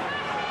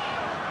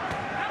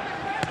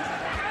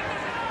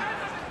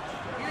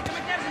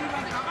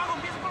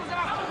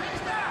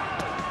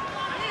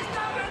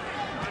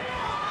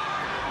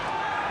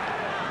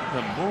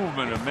 The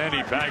movement of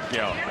Manny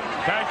Pacquiao.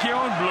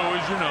 Pacquiao in blue,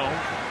 as you know.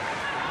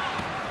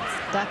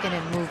 Ducking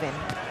and moving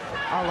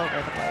all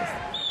over the place.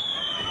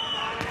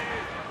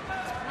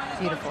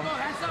 Beautiful.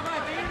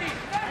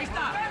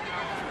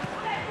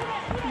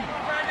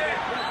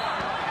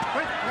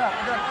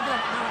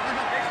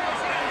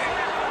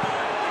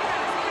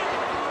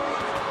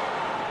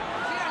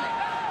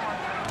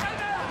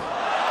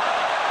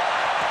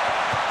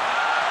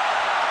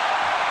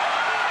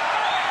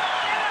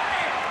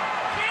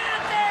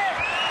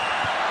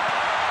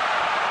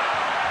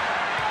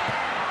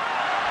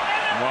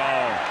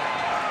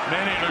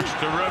 Manny looks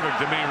terrific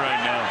to me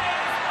right now.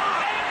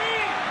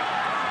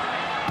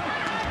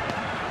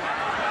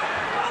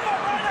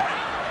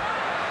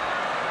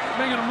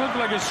 Making him look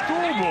like a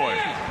schoolboy.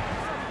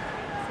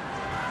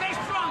 Stay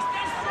strong,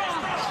 stay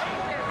strong.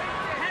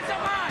 Hands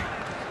up high.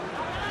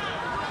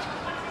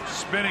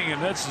 Spinning,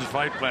 and that's his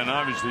fight plan,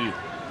 obviously.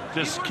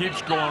 Just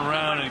keeps going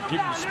around and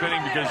keep him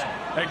spinning because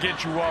that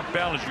gets you off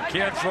balance. You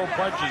can't throw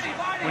punches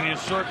when you're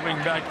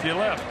circling back to your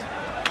left.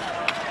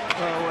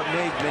 Well, what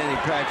made Manny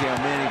Pacquiao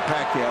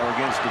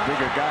against the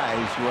bigger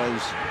guys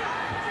was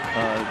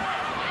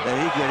that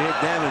he could hit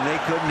them and they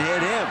couldn't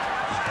hit him.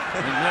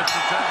 And that's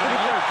what's happening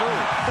here, too.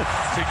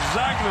 It's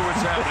exactly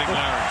what's happening,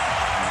 Larry.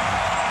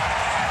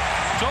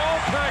 It's all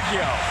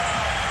Pacquiao.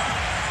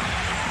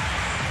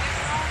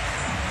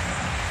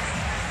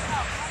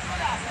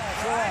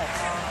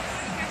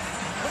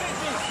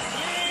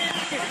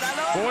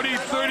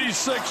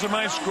 .40-36 on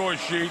my score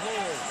sheet.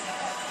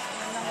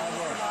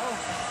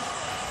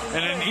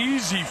 And an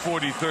easy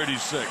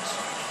 40-36.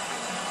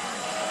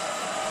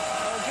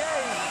 Okay.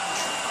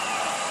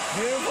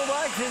 Beautiful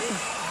boxing.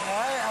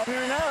 All right, I'm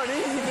here now.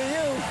 It's easy for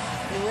you.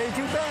 You're way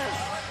too fast.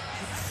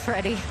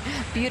 Freddie,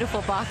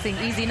 beautiful boxing.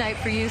 Easy night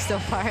for you so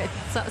far.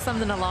 It's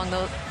something along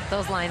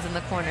those lines in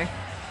the corner.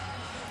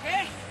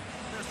 Okay?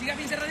 Siga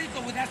bien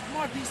cerradito with that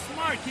smart. Be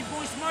smart. Keep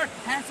going smart.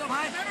 Hands up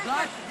high.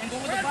 Block. And go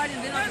with the body.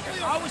 And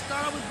then always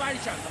start out with body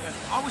shot.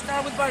 Always start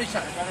out with body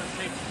shot. Come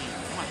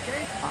on,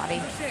 okay?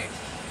 Body.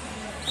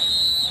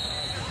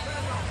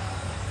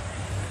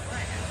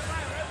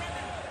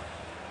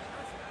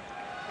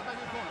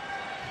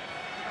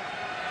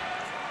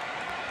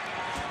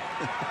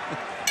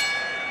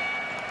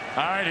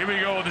 All right, here we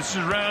go. This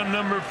is round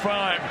number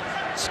 5,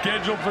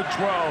 scheduled for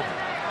 12.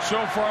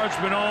 So far, it's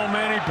been all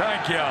Manny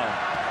Pacquiao.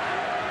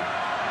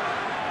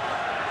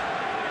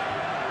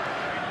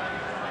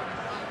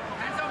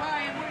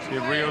 See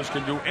if Rios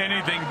can do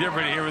anything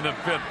different here in the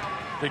 5th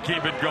to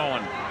keep it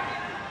going.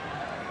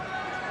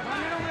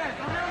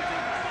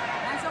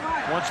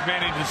 Once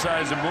Manny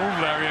decides to move,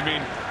 Larry, I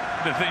mean,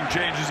 the thing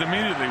changes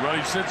immediately. Well,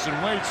 he sits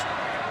and waits.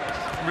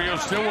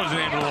 Rios still wasn't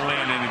able to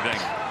land anything.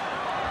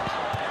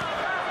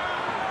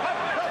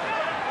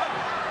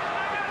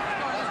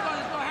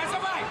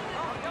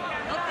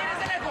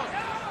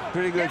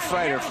 Pretty good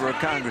fighter for a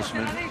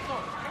congressman.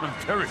 A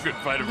very good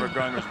fighter for a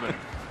congressman.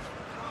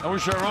 I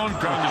wish our own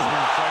congressman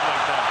would fight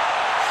like that.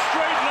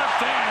 Straight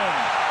left hand.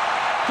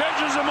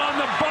 Catches him on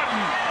the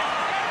button.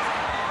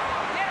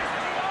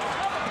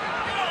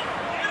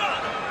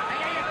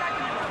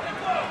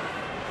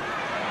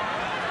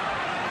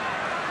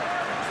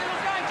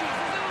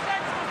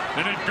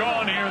 And it's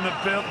gone here in the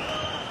 5th.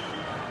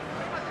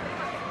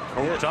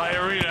 Thai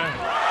Arena,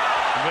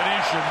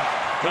 Venetian,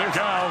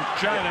 Macau,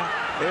 China.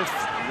 If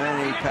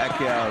Manny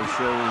Pacquiao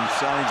shows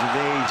signs of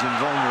age and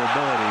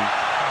vulnerability,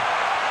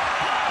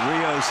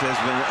 Rios has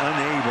been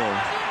unable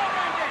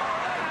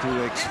to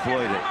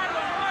exploit it.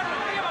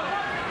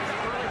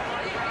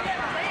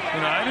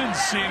 You know, I didn't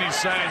see any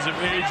signs of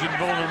age and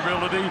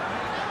vulnerability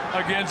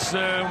against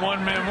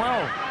Juan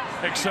Manuel,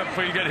 except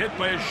for he got hit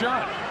by a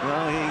shot.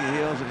 Well,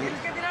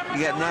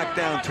 he got knocked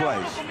down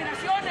twice.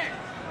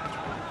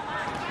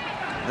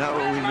 Not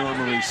what we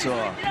normally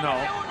saw. No.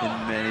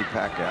 In Manny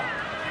Pacquiao.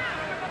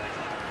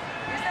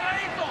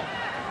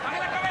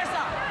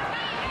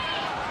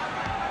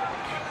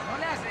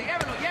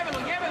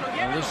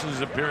 Well, this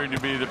is appearing to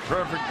be the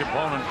perfect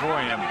opponent for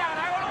him.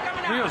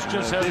 Rios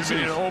just hasn't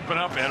been able to open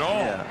up at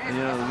all. Yeah,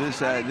 you know,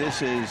 this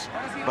is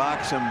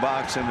box him.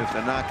 If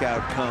the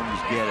knockout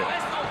comes, get it.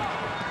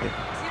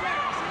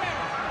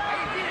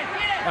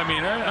 I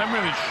mean, I'm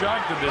really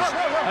shocked at this.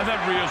 I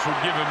thought Rios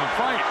would give him a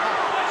fight.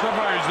 So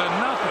far, he's done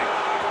nothing.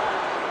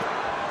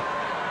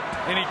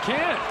 And he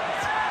can't.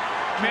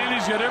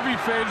 Manny's got every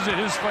phase of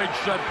his fight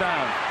shut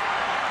down.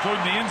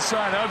 Including the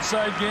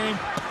inside-outside game.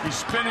 He's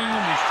spinning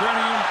him, he's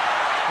turning him.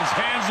 His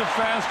hands are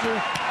faster.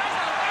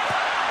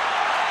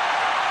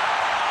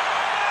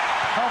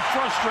 How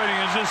frustrating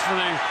is this for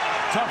the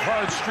tough,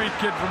 hard street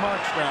kid from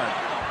Oxnard?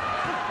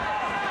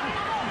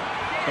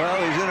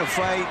 Well, he's in a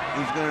fight.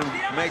 He's going to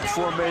make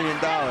 $4 million.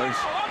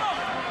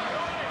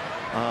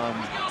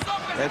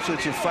 That's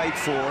what you fight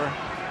for.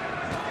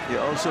 You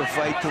also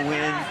fight to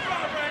win.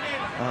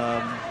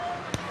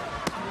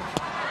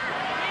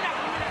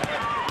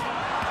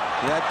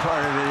 That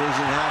part of it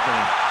isn't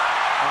happening.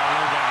 Oh,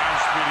 look at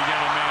high speed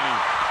again of Manny.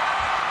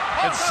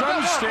 At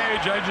some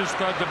stage, I just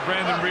thought that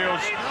Brandon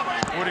Rios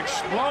would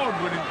explode.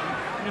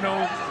 You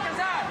know,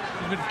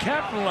 he's been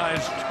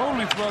capitalized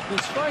totally throughout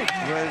this fight.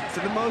 But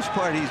for the most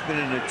part, he's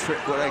been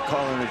what I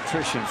call an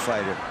attrition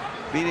fighter,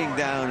 beating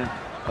down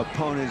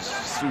opponents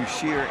through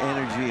sheer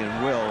energy and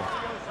will.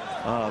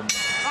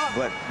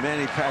 But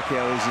Manny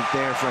Pacquiao isn't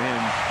there for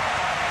him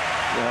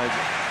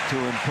to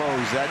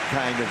impose that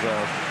kind of a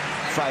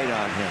fight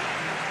on him.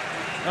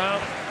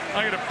 Well,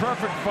 I got a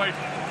perfect fight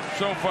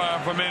so far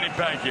for Manny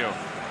Pacquiao.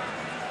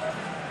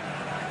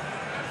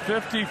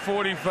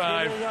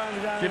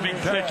 50-45, giving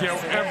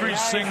Pacquiao every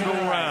single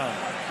round.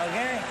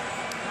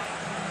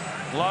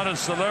 A lot of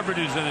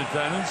celebrities in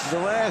attendance. The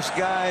last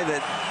guy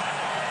that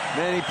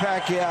Manny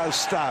Pacquiao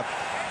stopped,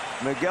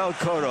 Miguel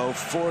Cotto,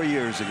 4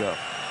 years ago.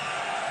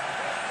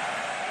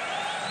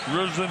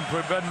 Ruslan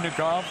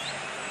Prevednikov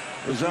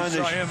was on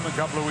saw him a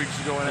couple of weeks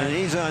ago. And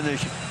he's on the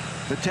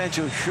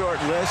potential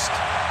short list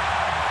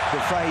to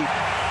fight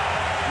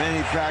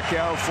Manny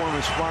Pacquiao,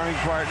 former sparring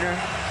partner.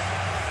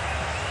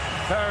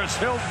 Paris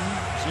Hilton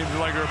seems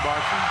like her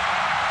boxing.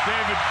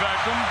 David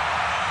Beckham.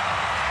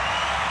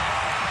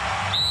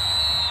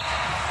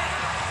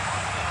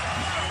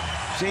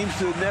 Seems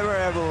to have never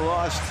ever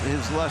lost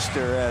his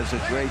luster as a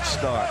great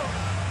star.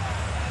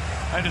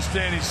 I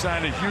understand he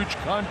signed a huge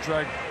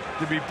contract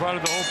to be part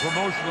of the whole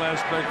promotional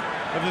aspect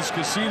of this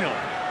casino.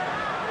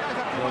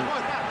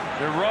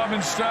 They're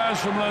robbing stars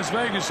from Las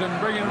Vegas and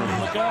bringing them to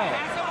Macau.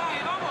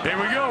 Here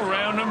we go,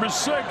 round number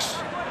 6.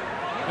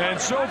 And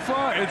so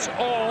far, it's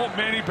all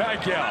Manny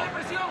Pacquiao.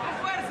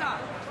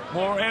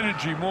 More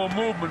energy, more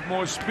movement,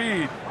 more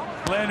speed,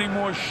 landing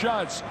more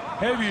shots,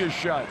 heavier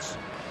shots.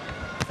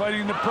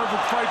 Fighting the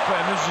perfect fight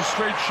plan. This is a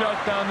straight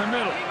shot down the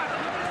middle.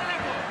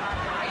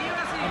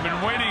 I've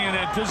been waiting in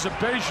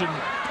anticipation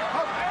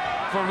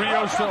for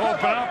Rios to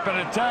open up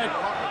and attack.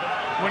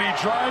 When he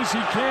tries, he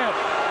can't.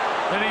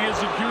 Then he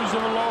gets accused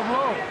of a low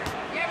blow,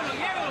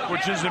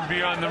 which isn't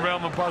beyond the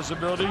realm of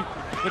possibility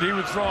that he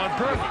would throw on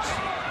purpose.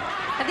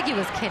 I think he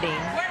was kidding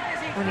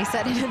when he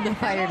said it in the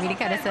fighter. I mean, he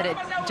kind of said it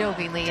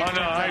jokingly. Oh,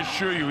 no, I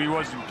assure you he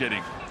wasn't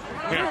kidding.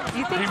 Yeah,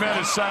 he made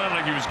it sound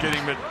like he was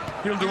kidding, but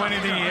he'll do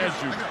anything he has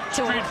to.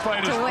 Street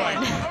fighters fight.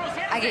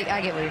 I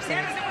get what you're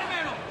saying.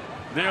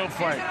 They'll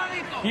fight.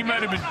 He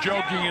might have been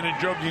joking in a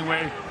joking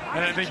way,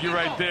 and I think you're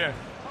right there.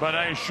 But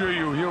I assure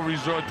you, he'll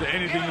resort to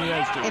anything he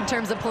has to. In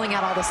terms of pulling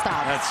out all the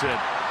stops. That's it.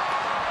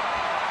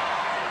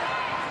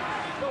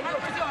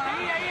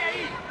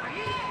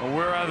 Well,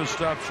 where are the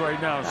stops right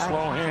now?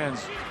 Slow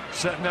hands,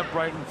 setting up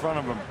right in front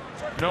of him.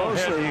 No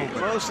head.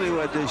 Mostly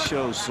what this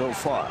shows so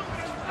far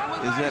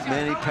is that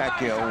Manny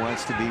Pacquiao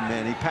wants to be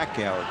Manny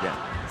Pacquiao again.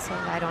 So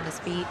light on his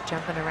feet,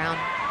 jumping around.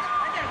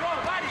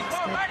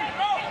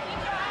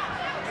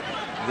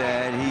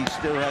 That he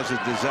still has a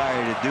desire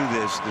to do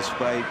this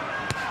despite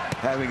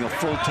having a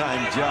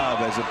full-time job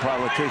as a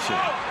politician.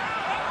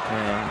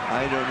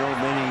 I don't know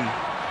many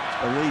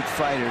elite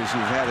fighters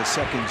who've had a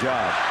second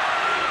job.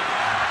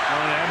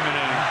 Well, there haven't been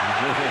any.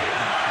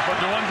 But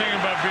the one thing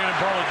about being a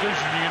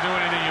politician, you can do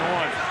anything you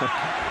want.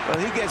 Well,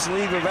 he gets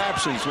leave of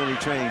absence when he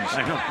trains.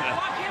 I know that.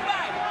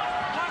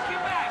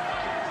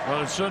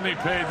 Well, it's certainly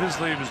paid. This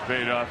leave is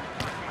paid off.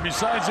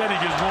 Besides that, he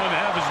gives more than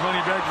half his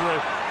money back to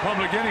the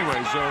public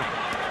anyway, so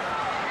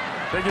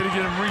they got to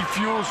get him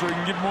refueled so he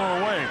can give more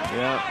away.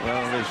 Yeah,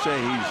 well, they say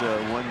he's a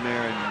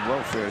one-man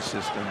welfare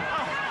system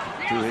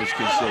to his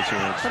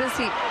constituents. What is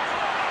he?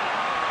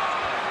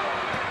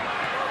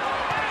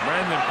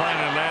 Brandon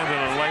finally landed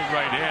a light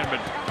right hand,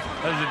 but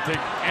doesn't take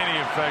any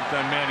effect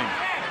on Manny.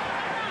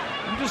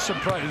 I'm just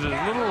surprised. Is it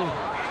a little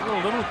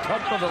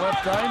cut by the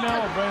left eye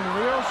now of Brandon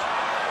Rios?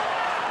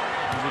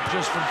 Is it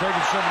just from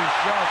taking so many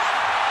shots?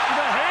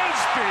 The hand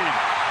speed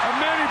of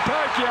Manny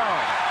Pacquiao.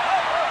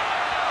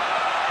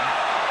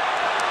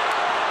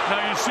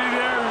 Now you see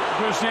there,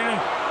 Christina,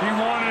 he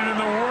wanted in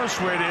the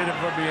worst way to hit it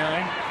from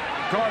behind.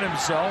 Caught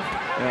himself.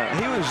 Yeah,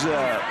 he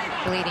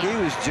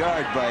was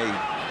jarred by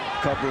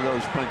a couple of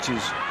those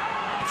punches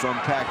from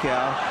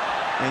Pacquiao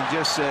and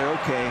just said,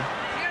 okay,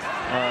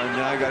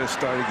 now I got to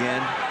start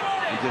again.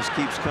 He just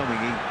keeps coming.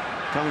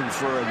 Coming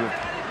for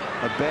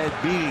a bad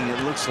beating,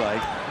 it looks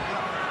like,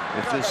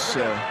 if this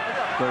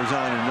goes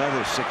on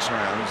another 6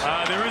 rounds.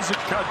 There is a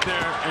cut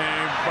there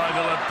by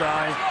the left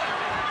eye.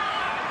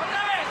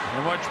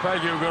 And watch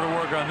Pacquiao go to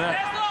work on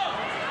that.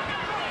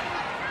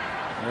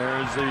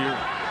 There's the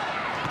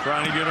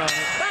trying to get on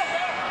it.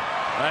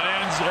 That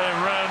ends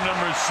round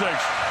number 6.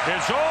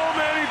 It's all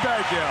Manny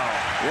Pacquiao.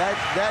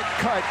 That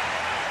cut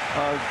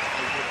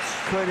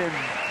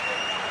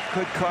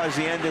could cause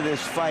the end of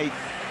this fight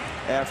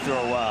after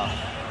a while.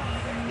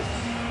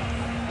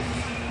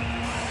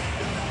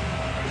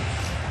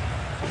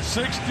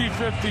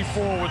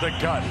 60-54 with a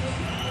cut.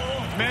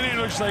 Manny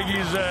looks like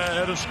he's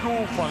at a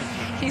school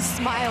function. He's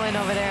smiling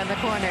over there in the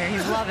corner.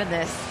 He's loving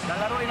this.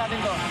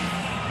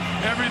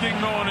 Everything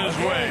going his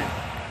way.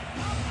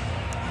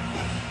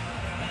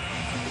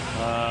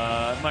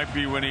 It might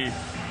be when he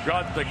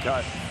got the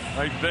cut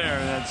right there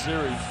in that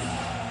series.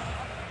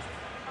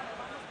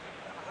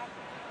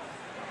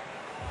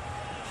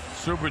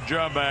 Super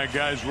job by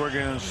guys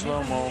working in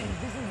slow-mo.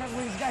 This is not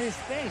where he's got his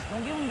space.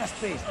 Don't give him that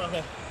space.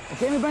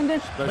 Okay, me, Brendan?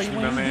 Especially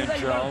my man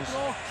Charles.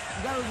 You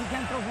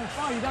can't throw from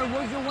far. You got to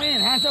work your way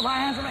in. Hands up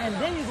high, and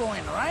then you go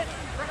in, all right?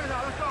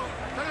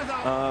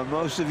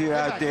 Most of you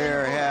out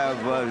there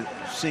have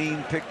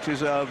seen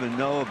pictures of and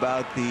know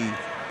about the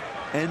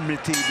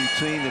enmity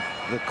between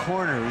the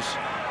corners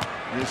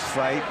in this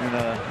fight, and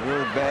a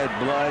little bad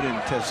blood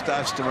and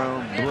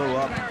testosterone blew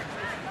up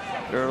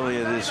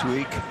earlier this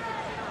week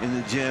in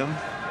the gym.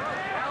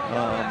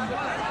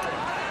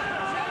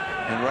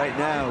 And right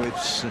now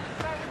it's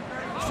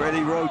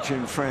Freddie Roach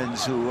and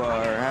friends who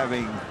are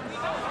having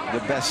the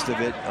best of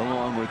it,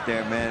 along with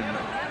their man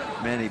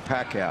Manny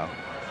Pacquiao.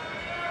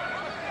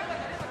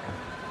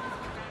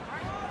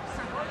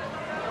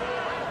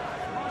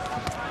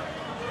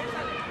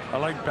 I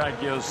like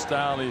Pacquiao's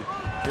style.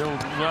 He'll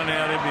run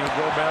at him, he'll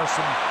go past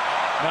him.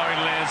 Now he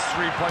lands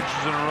 3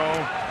 punches in a row.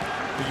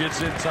 He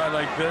gets inside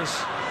like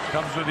this,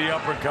 comes with the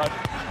uppercut.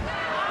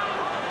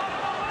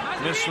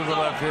 Missed with the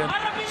left hand.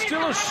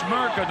 Still a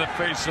smirk on the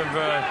face of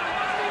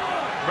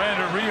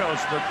Brandon Rios,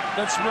 but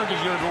that smirk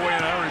is going to go away in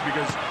a hurry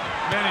because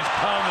Manny's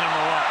pounding him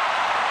a lot.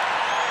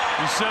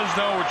 He says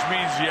no, which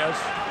means yes.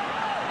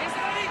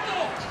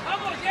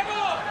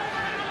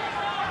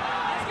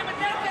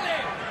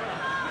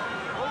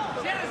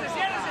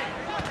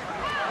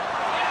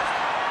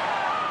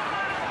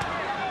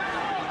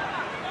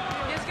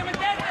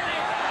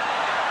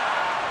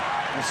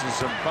 This is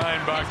some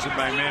fine boxing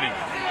by Manny.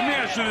 Let me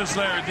ask you this,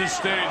 Larry, at this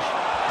stage,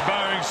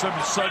 barring some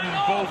sudden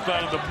bolt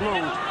out of the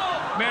blue,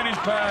 Manny's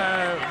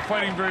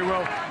fighting very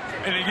well.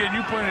 And again, you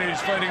pointed out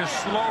he's fighting a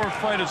slower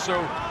fighter, so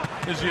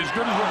is he as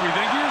good as what we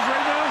think he is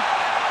right now?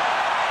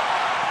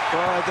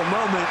 Well, at the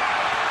moment,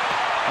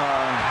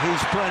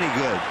 he's plenty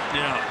good.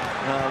 Yeah.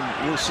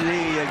 We'll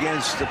see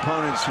against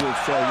opponents who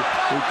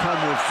come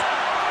with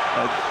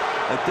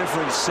a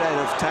different set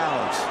of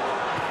talents.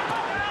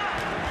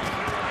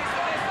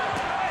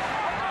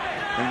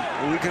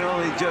 And we can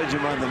only judge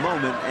him on the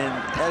moment. And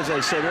as I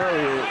said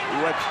earlier,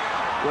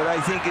 what I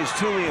think is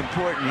truly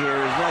important here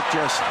is not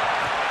just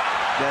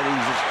that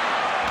he's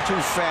too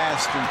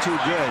fast and too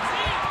good,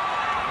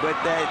 but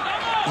that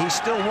he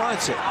still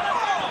wants it.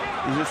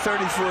 He's a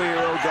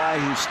 34-year-old guy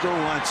who still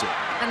wants it.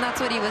 And that's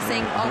what he was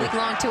saying all week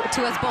long to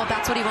us both.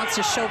 That's what he wants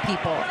to show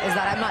people, is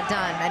that I'm not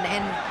done.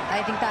 And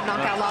I think that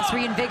knockout loss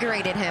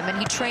reinvigorated him, and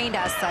he trained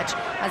as such,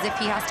 as if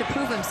he has to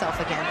prove himself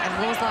again. And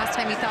when was the last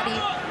time he thought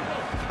he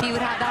would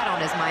have that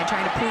on his mind,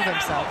 trying to prove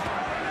himself?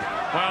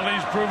 Well,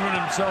 he's proven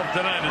himself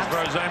tonight, as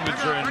far as I'm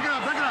concerned.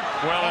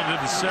 Well into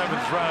the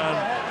 7th round.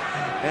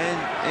 And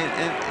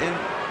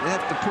you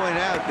have to point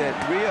out that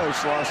Rios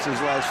lost his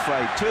last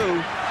fight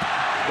too,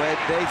 but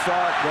they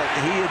thought that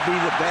he would be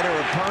the better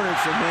opponent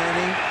for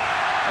Manny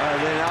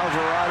than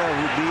Alvarado,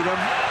 who beat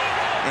him.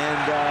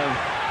 And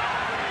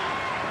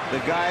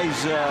the guys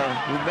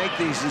who make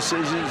these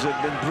decisions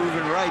have been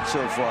proven right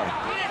so far.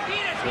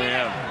 They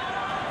have.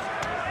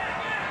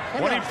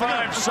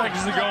 25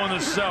 seconds to go in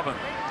the 7th.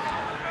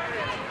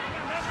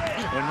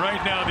 And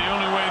right now, the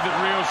only way that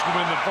Rios can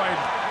win the fight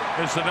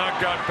is to knock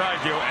out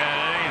Pacquiao, and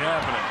it ain't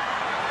happening.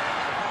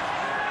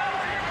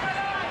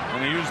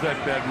 And he used that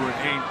bad word,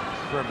 ain't,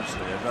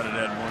 purposely. I thought it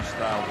had more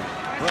style to it.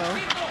 Well,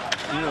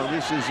 you know,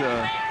 this is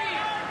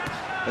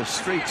a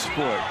street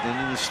sport, and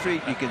in the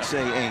street you can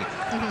say ain't.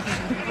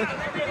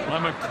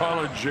 I'm a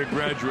college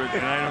graduate,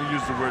 and I don't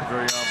use the word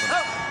very often.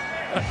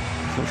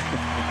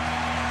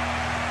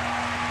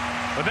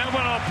 But that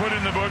one I'll put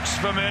in the books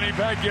for Manny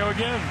Pacquiao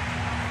again.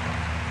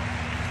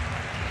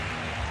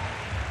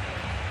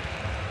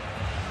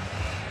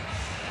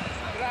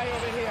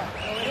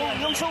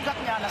 Yung sugat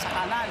niya nasa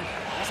kanan.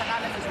 Nasa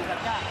kanan yung sugat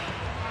niya.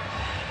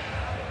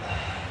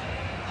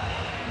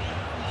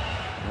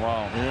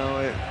 Wow. You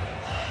know,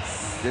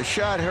 the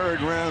shot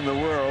heard around the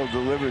world,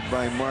 delivered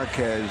by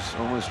Marquez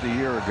almost a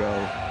year ago,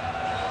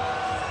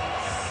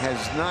 has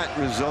not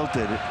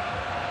resulted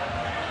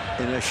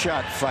in a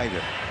shot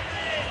fighter.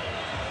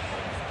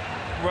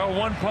 Well,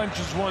 one punch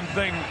is one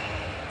thing.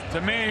 To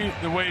me,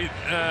 the way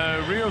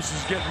Rios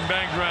is getting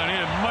banged around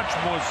here, much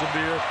more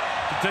severe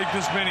to take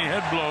this many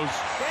head blows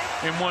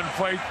in one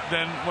fight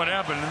than what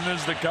happened. And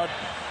there's the cut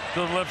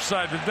to the left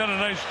side. They've done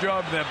a nice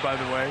job there, by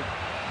the way.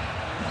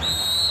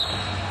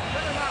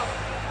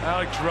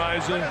 Alex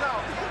Riser.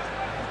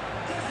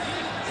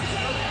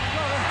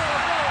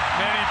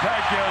 Manny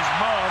Pacquiao's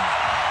mom.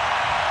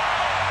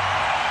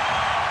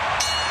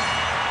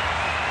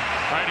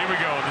 All right, here we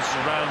go. This is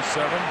round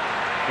 7.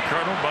 The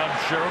Colonel, Bob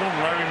Sheridan,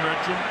 Larry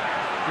Merchant,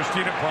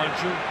 Christina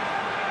Poncher,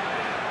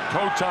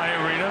 Cotai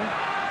Arena,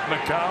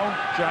 Macau,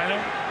 China.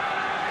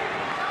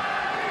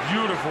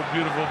 Beautiful,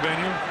 beautiful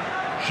venue.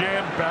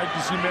 Jam-packed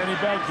to see Manny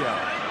Pacquiao.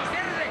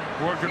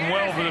 Working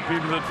well for the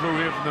people that flew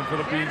here from the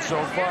Philippines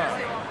so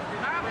far.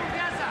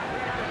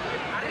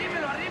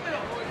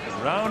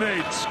 Round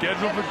 8,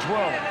 scheduled for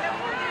 12.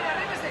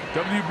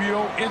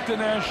 WBO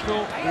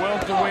International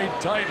Welterweight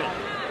title.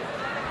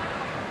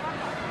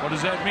 What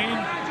does that mean?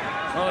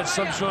 Well, it's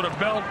some sort of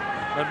belt,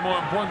 but more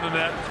important than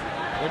that,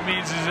 it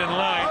means he's in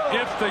line,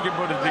 if they can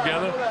put it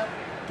together,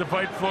 to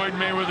fight Floyd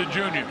Mayweather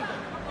Jr.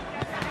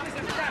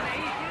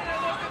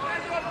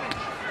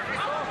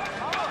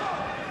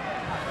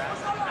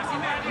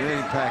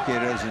 Manny Pacquiao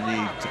doesn't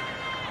need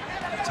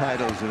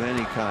titles of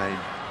any kind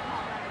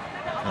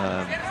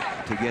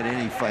to get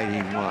any fight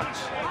he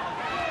wants.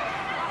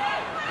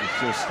 It's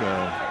just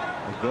a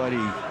gaudy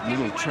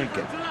little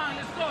trinket,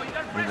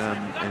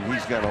 and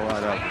he's got a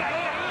lot of them.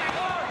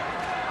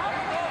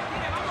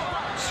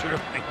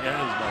 Certainly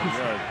has, my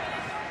God.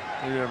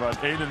 We have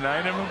about 8 or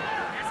 9 of them,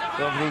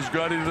 of those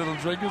gaudy little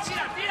trinkets.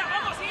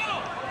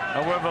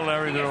 However,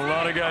 Larry, there are a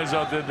lot of guys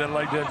out there that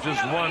like to have just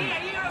one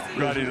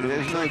gaudy little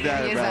There's no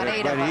doubt about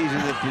it, but he's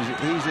in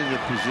the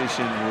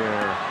position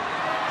where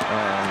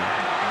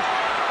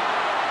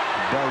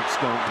belts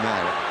don't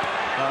matter.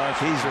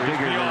 He's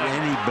bigger than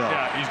any belt.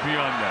 Yeah, he's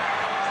beyond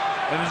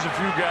that. And there's a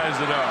few guys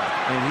that are.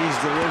 And he's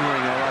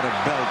delivering a lot of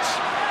belts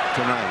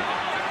tonight.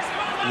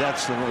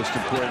 That's the most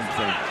important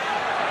thing.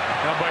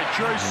 Now, by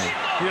choice,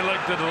 he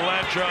elected to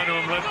latch on to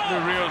him, let the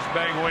Rios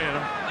bang away at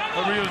him.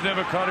 But Rios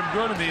never caught him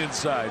good on the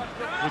inside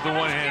with the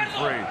one hand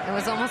free. It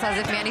was almost as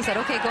if Manny said,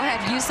 okay, go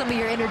ahead, use some of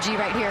your energy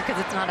right here because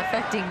it's not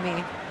affecting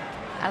me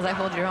as I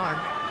hold your arm.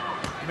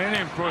 Manny,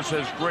 of course,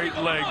 has great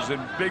legs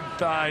and big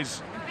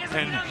thighs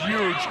and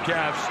huge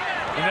calves.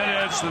 And that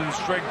adds to the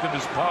strength of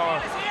his power.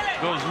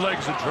 Those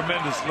legs are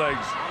tremendous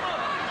legs.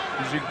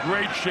 He's in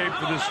great shape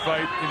for this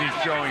fight, and he's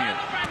showing it.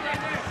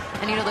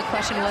 And, you know, the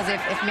question was if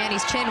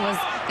Manny's chin was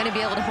going to be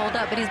able to hold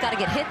up, but he's got to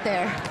get hit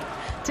there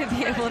to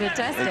be able to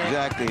test it.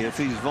 Exactly. If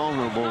he's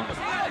vulnerable,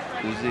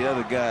 does the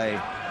other guy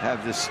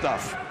have the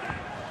stuff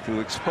to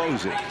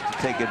expose it, to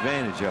take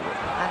advantage of it?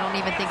 I don't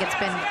even think it's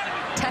been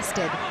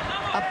tested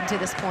up to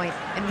this point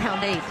in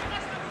round 8.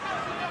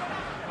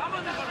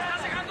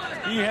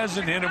 He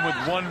hasn't hit him with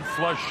one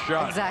flush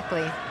shot.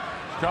 Exactly.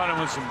 He's caught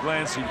him with some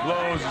glancing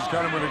blows. He's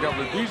caught him with a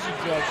couple of decent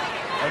shots,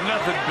 and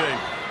nothing big.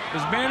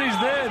 Because Manny's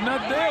there,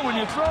 not there when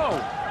you throw.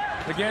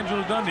 Like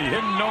Angelo Dundee,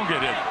 hit and don't get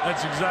hit.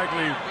 That's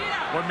exactly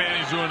what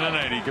Manny's doing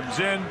tonight. He comes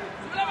in,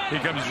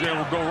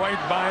 will go right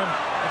by him.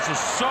 It's a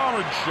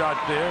solid shot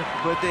there.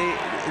 But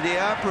the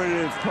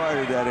operative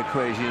part of that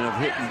equation of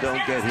hit and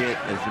don't get hit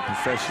as a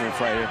professional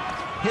fighter,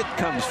 hit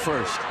comes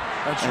first.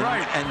 That's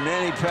right. And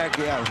Manny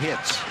Pacquiao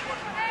hits.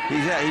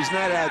 He's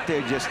not out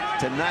there just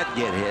to not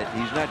get hit.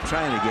 He's not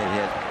trying to get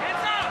hit.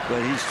 But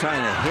he's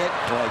trying to hit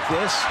like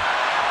this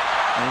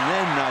and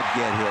then not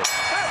get hit.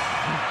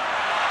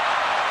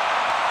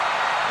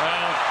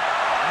 Well,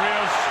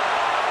 Rios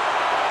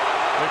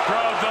The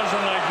crowd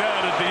doesn't like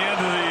that at the end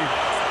of the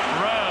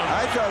round.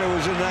 I thought it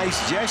was a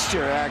nice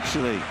gesture,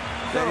 actually,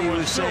 that he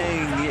was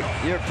saying,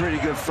 you're a pretty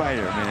good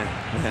fighter, man.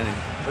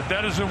 But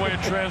that isn't the way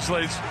it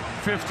translates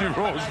 50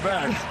 rows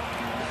back.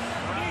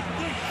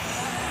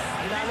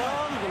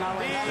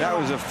 That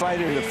was a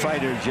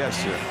fighter-to-fighter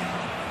gesture.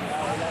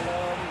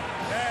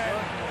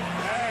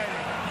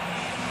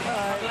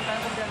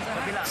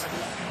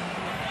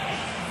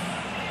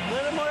 A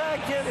little more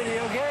activity,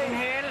 okay?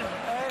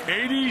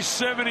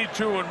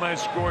 80-72 on my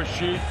score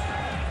sheet.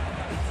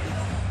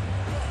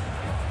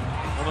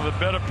 One of the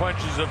better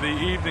punches of the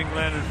evening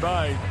landed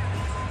by,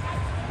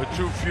 but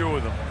too few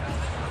of them.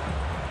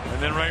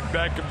 And then right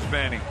back comes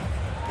Manny.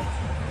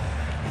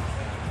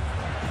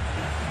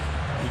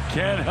 You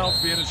can't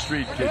help being a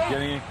street kid,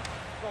 can you?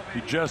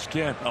 You just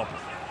can't help it.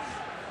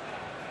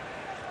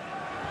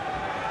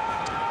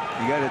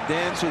 You got to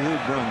dance with who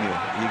brung you.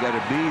 You got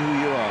to be who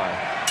you are.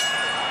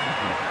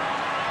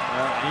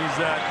 Well, he's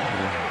that.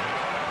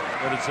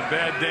 But it's a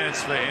bad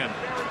dance for him.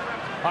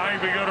 All right,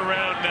 we go to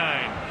round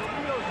 9.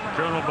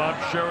 Colonel Bob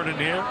Sheridan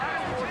here.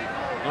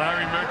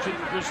 Larry Merchant,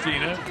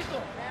 Christina.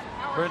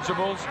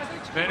 Principals,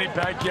 Manny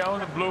Pacquiao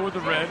in the blue with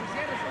the red.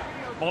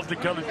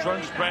 Multicolored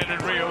trunks,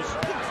 Brandon Rios,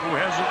 who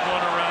hasn't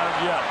won a round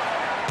yet.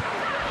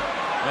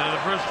 And in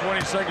the first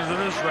 20 seconds of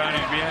this round,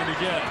 he's behind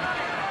again.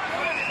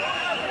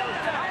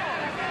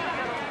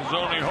 His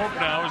only hope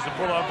now is to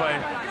pull off a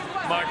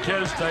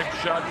Marquez-type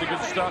shot that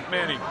could stop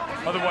Manny.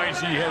 Otherwise,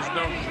 he has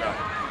no shot.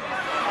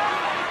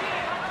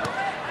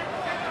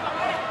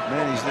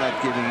 Manny's not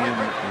giving him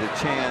the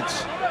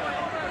chance,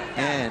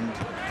 and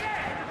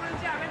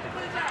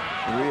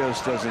Rios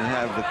doesn't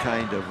have the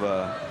kind of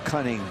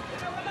cunning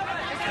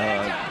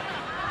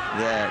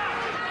that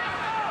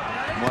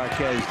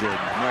Marquez did.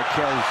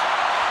 Marquez,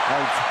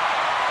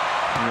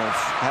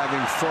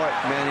 having fought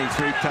Manny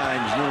 3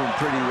 times, knew him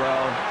pretty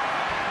well.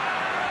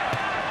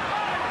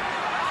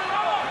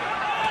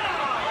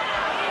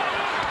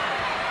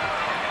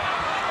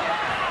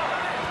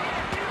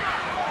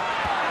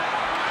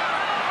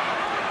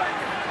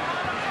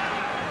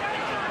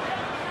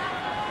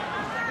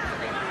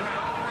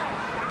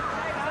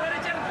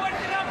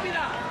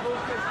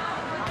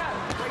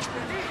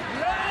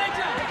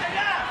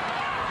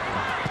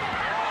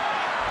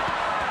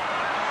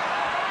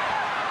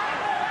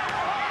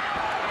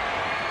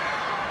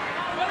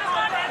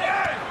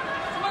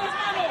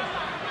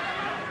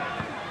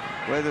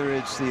 Whether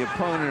it's the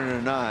opponent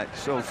or not,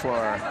 so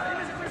far,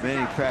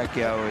 Manny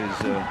Pacquiao is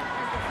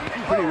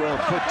pretty well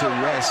put to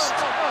rest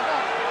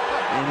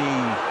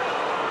any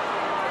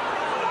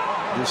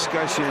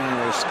discussion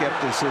or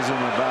skepticism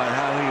about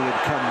how he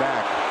would come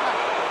back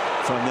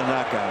from the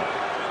knockout.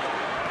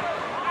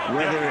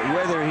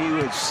 Whether he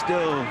would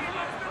still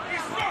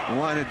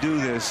want to do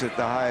this at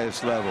the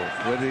highest level,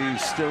 whether he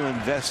still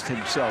invest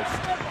himself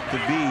to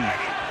be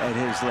at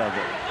his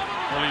level.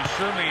 Well, he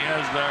certainly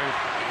has, Larry.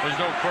 There's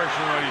no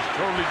question that he's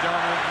totally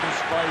dominant in this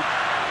fight.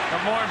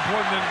 And more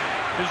important than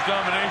his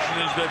domination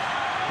is that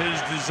his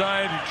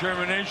desire,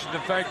 determination, the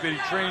fact that he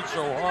trained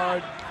so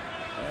hard.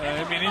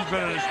 I mean, he's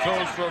been on his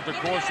toes throughout the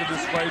course of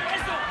this fight.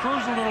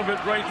 Cruising a little bit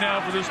right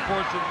now for this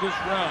portion of this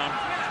round.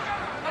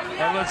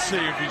 And let's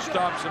see if he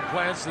stops and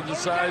plants and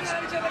decides,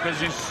 because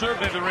he's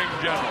certainly the ring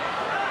general.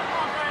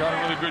 Got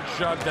a really good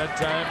shot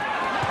that time.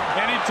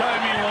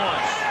 Anytime he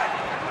wants.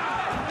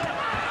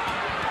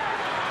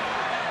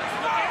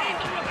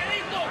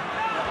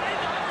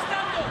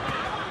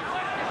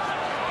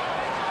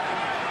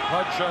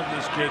 Hot shot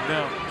this kid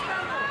now.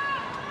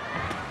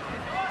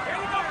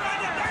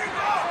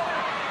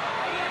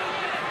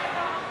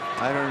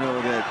 I don't know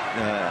that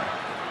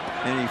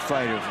any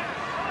fighter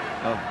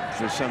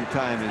for some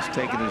time has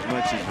taken as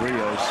much as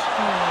Rios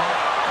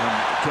and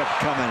kept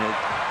coming at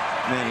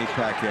Manny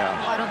Pacquiao.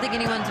 Well, I don't think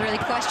anyone's really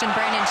questioned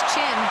Brandon's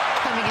chin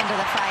coming into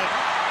the fight.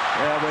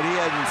 Yeah, but he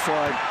hadn't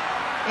fought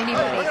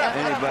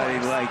anybody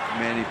like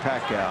Manny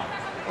Pacquiao.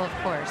 Well, of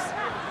course.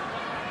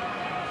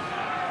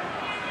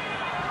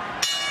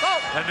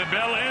 And the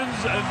bell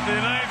ends at the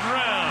 9th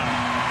round.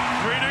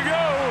 3 to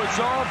go. It's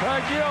all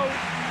Pacquiao.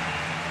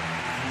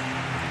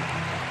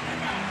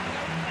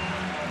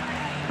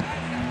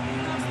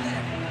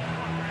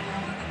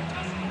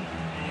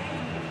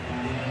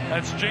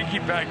 That's Jinky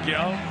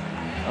Pacquiao.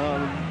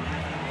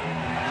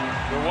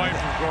 The wife,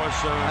 of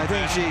course. I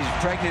think she's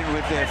pregnant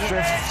with their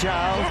 5th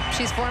child. Yeah,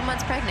 she's 4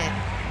 months pregnant.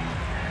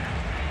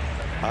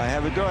 I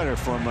have a daughter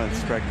 4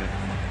 months pregnant.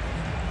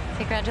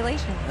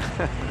 Congratulations.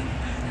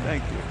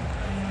 Thank you.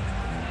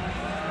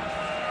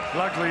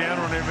 Luckily, I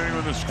don't have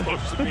anyone that's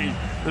close to me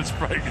that's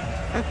pregnant.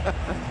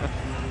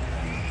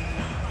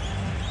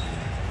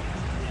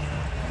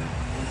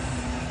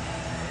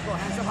 Go,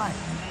 hands up high.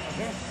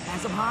 Okay?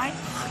 Hands up high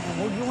and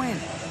hold you in.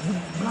 You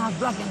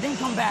block, and then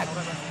come back.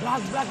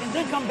 Block, and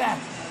then come back.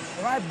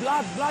 All right?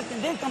 Block,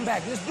 and then come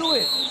back. Let's do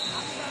it.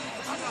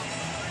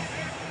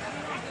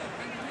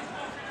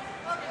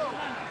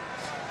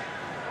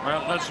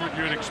 Well, that's what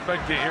you'd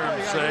expect to hear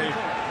him say.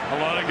 A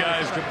lot of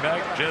guys come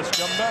back, just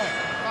come back.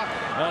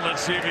 Well,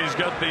 let's see if he's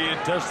got the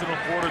intestinal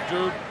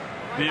fortitude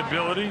the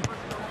ability,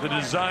 the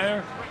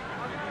desire,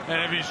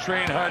 and if he's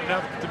trained hard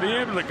enough to be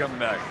able to come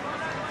back.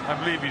 I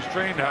believe he's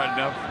trained hard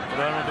enough, but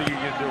I don't think he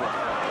can do it.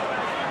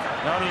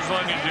 Not as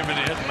long as you've been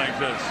hitting like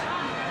this.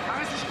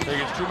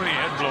 Taking too many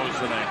head blows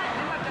tonight.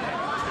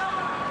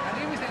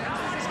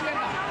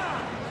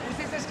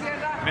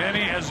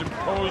 Manny has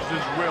imposed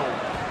his will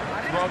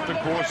throughout the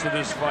course of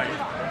this fight.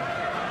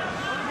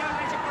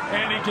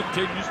 And he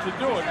continues to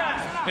do it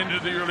into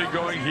the early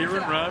going here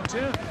in round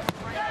 10.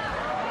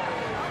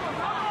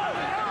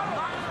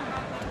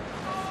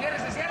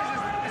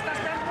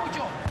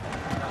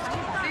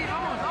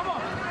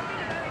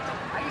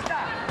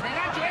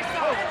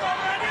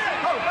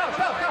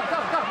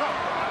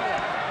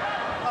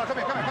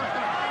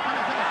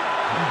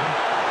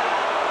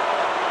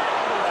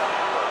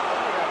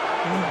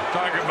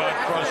 Talk about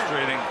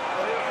frustrating.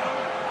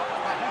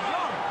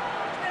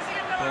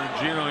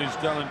 Gino, he's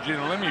telling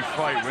Gino, let me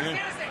fight, will you?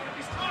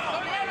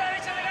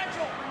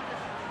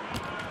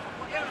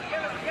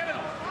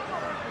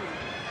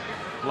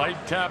 Light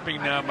tapping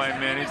now by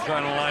Manny,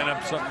 trying to line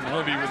up something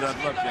heavy with that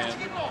left hand.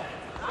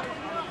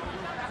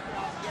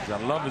 I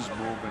love his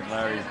movement,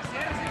 Larry.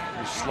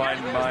 He's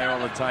sliding by all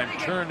the time,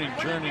 turning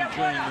this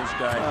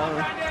guy.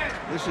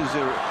 This is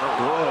a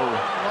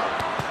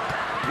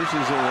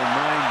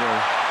reminder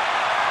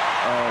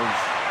of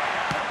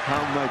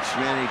how much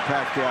Manny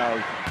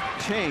Pacquiao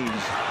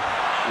changed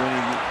when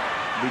he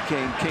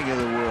became king of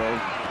the world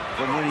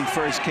from when he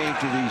first came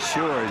to these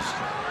shores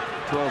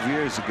 12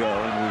 years ago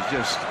and was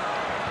just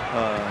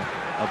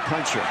a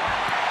puncher.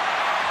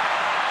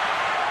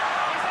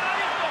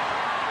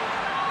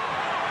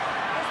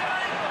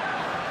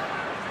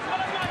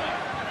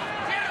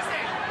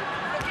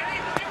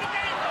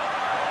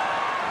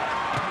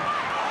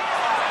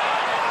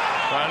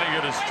 Finally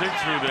get a stick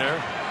through there,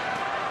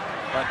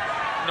 but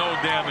no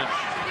damage.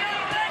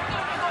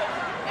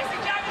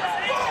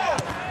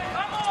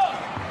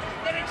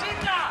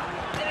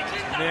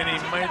 Manny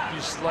might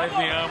be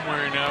slightly arm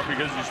weary now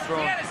because he's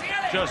thrown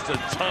just a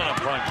ton of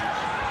punches.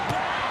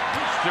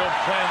 Still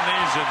playing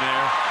these in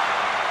there.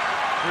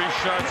 3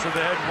 shots to the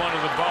head, 1 to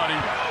the body.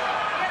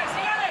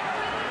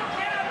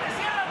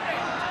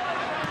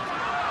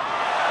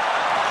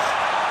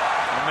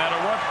 No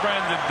matter what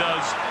Brandon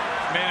does,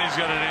 Manny's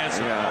got an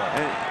answer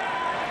for it.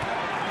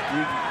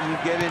 You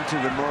get into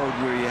the mode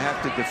where you have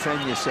to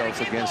defend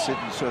yourself against it,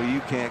 and so you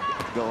can't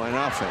go on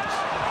offense.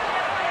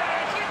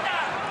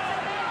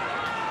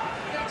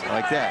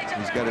 Like that.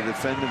 He's got to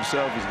defend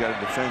himself. He's got to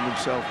defend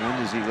himself. When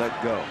does he let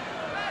go?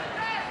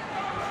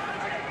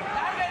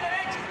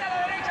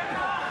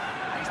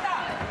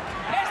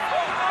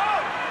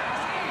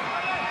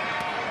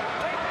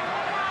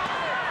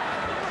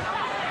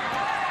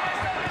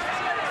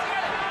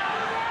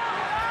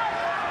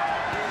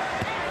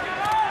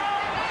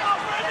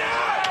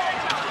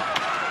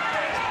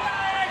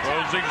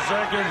 Closing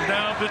seconds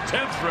down the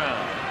 10th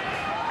round.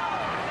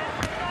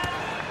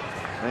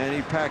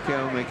 Manny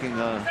Pacquiao making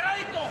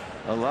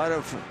a lot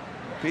of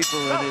people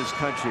in his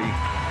country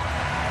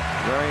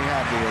very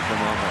happy at the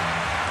moment.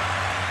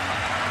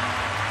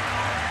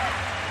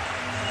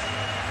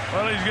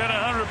 Well, he's got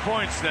 100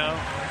 points now.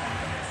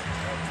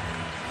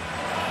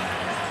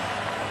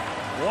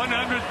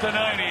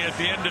 100-90 at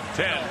the end of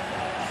 10.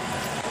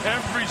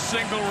 Every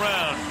single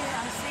round.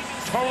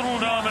 Total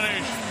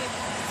domination.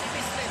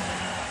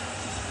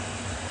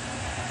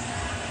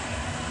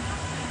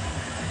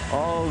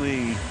 All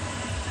the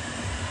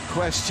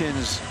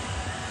questions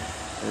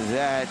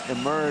that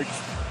emerged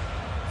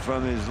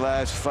from his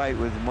last fight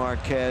with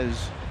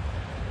Marquez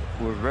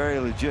were very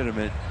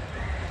legitimate,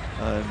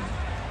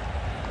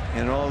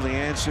 and all the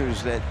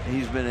answers that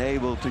he's been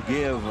able to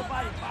give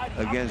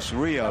against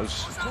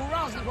Rios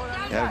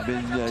have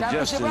been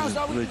just as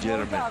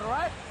legitimate.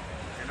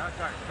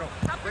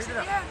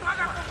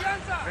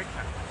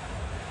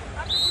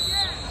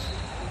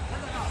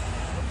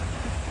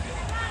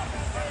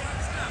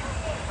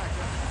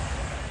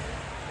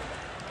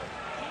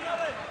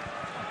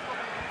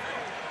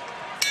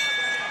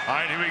 All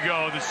right, here we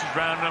go. This is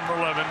round number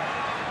 11.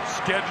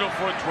 Scheduled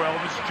for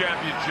 12. It's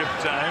championship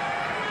time.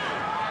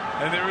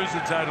 And there is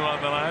a title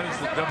on the line. It's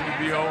the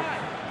WBO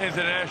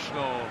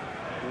International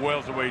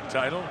Welterweight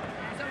title.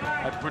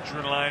 I'd put you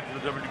in line for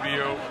the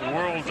WBO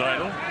World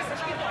title.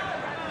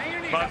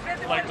 But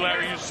like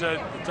Larry, you said,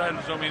 the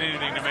titles don't mean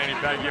anything to Manny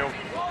Pacquiao.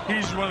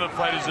 He's one of the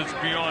fighters that's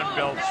beyond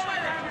belts,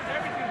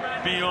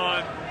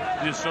 beyond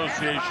the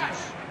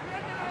associations.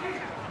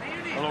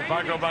 Although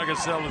Paco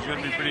Bagacel is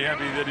going to be pretty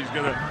happy that he's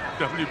got a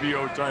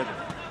WBO title.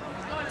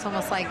 It's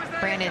almost like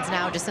Brandon's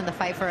now just in the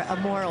fight for a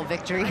moral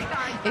victory,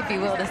 if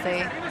you will, to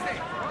say,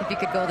 if you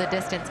could go the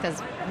distance,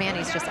 because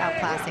Manny's just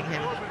outclassing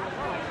him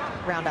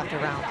round after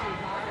round.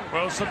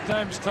 Well,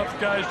 sometimes tough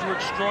guys do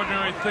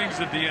extraordinary things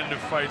at the end of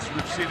fights.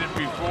 We've seen it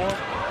before.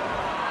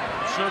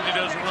 It certainly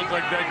doesn't look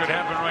like that could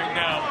happen right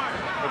now.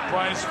 But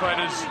prize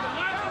fighters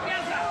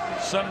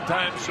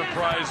sometimes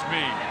surprise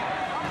me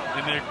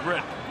in their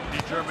grit.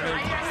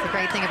 Determination. It's the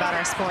great thing about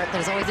our sport.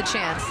 There's always a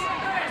chance.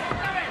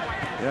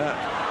 Yeah,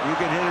 you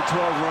can hit a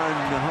 12-run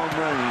home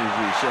run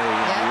easily. say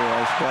in the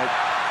U.S., but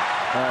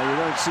you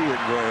don't see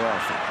it very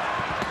often.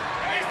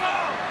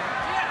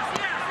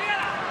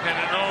 And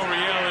in all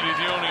reality,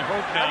 the only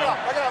hope now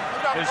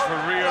is for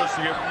Rios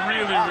to get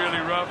really, really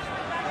rough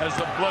as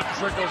the blood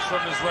trickles from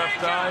his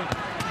left eye.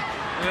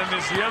 And then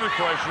there's the other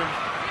question,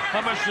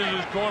 how much does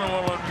his corner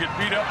want to let him get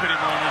beat up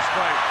anymore in this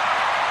fight?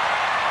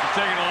 He's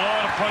taking a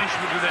lot of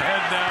punishment to the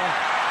head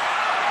now.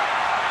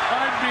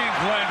 I'd be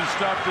inclined to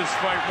stop this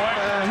fight. Why?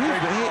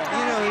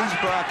 He's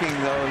blocking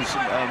those,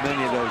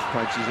 many of those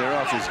punches. They're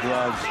off his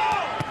gloves.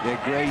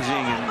 They're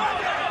grazing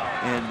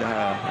and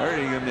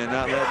hurting him. They're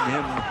not letting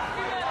him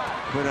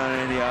put on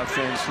any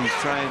offense. He's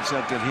trying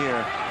something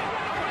here.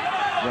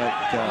 But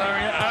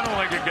Larry, I don't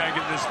like a guy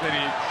getting this many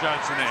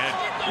shots in the head.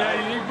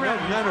 Yeah,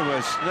 none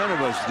of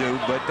us do,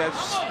 but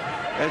that's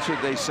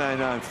what they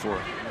sign on for.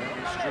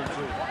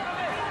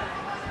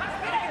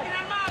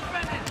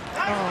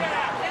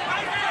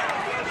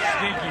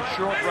 Sneaky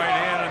short right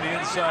hand on the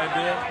inside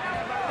there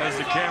as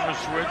the camera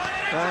switched.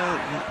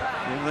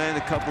 They land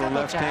a couple of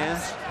left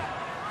hands.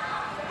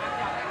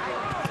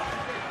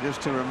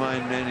 Just to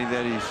remind Manny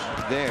that he's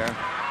there.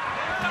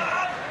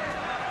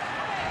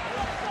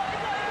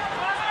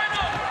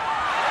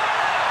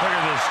 Look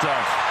at this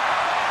stuff.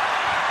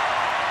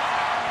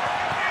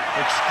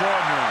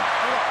 Extraordinary.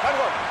 Let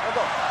go.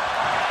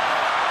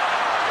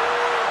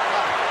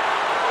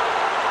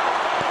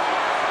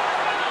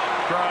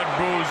 Crowd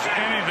boos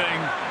anything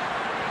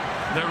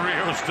that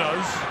Rios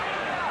does.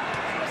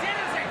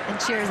 And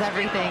cheers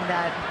everything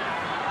that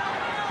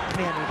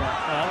Manny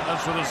does.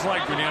 That's what it's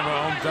like when you have a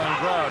hometown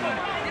crowd.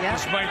 Yeah.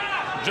 This might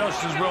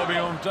just as well be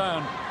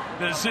hometown.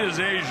 This is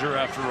Asia,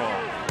 after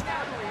all.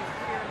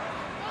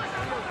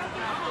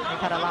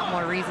 They've had a lot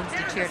more reasons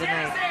to cheer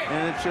tonight.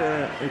 And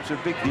it's a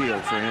big deal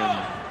for him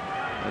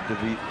to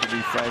be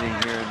fighting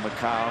here in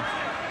Macau.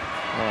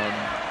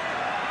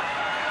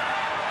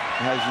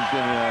 Hasn't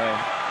been a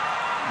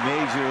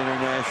major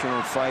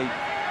international fight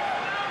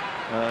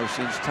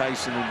since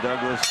Tyson and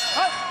Douglas.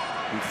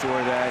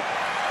 Before that,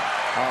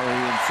 Ali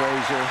and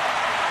Frazier.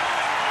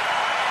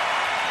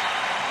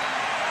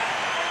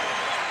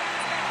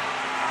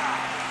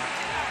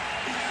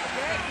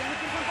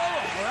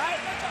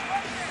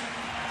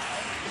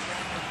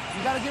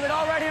 You got to give it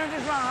all right here in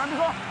this round.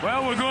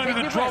 Well, we're going to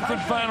the 12th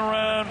and final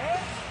round.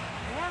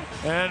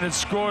 And it's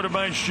scored on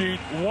my sheet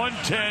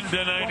 110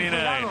 to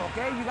 99.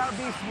 Okay, you got to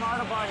be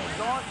smart about it.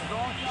 Don't.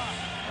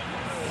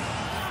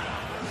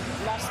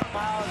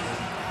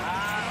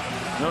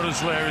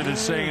 Notice Larry, they're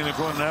saying in the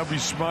corner, now be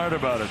smart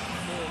about it.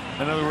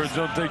 In other words,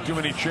 don't take too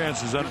many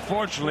chances.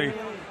 Unfortunately,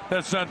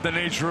 that's not the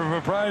nature of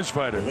a prize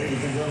fighter. This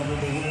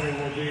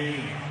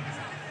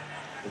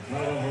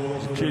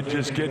kid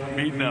just getting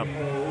beaten up.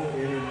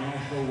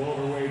 International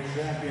Welterweight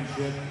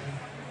Championship.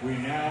 We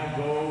now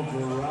go to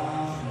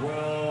round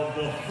 12,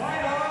 the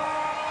final round.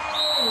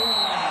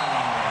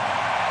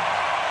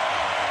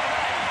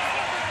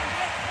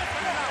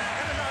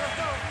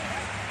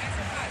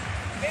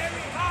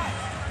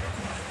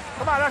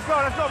 Come on, let's go,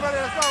 brother,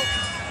 let's go.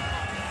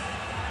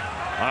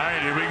 All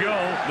right, here we go.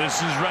 This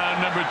is round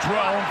number 12.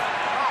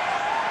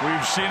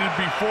 We've seen it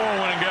before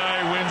when a guy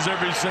wins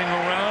every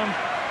single round,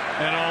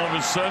 and all of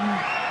a sudden,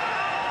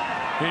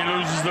 he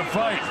loses the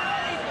fight.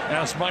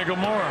 Ask Michael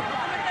Moore.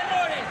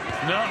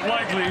 Not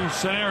likely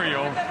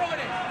scenario.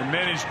 And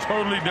Manny's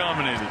totally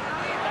dominated.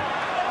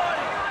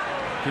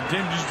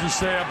 Continues to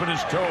stay up on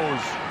his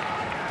toes.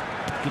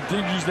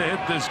 Continues to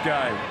hit this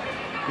guy.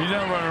 He's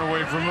not running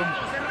away from him.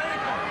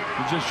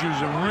 He's just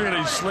using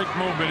really slick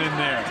movement in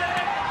there.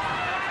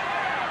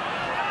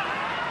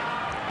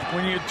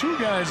 When you get two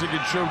guys that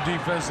can show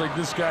defense like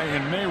this guy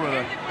and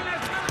Mayweather,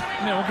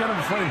 you know, what kind of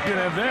a fight you can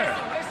have there?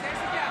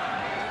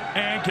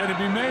 And can it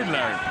be made,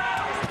 Larry?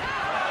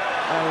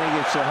 I think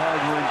it's a hard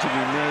one to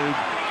be made.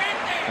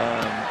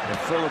 A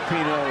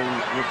Filipino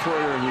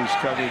reporter who's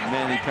covered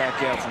Manny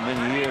Pacquiao for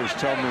many years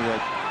told me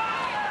that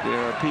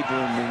there are people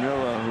in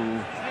Manila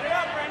who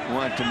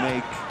want to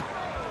make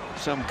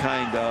some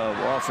kind of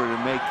offer to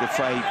make the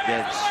fight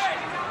that's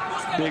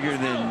bigger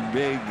than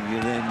big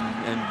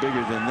and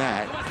bigger than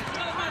that.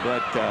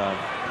 But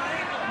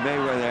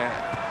Mayweather,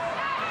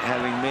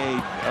 having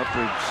made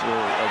upwards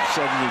of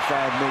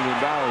 $75 million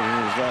in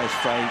his last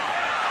fight,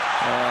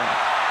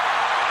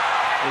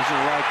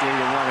 isn't likely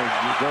to want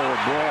to go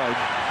abroad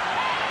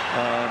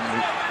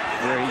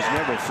where he's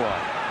never fought.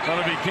 Well,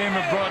 if he came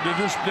abroad to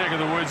this neck of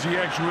the woods, he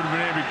actually would have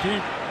been able to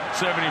keep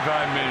 $75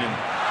 million.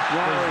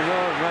 No.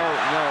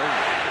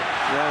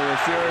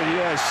 If you're a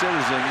U.S.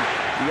 citizen,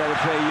 you got to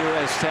pay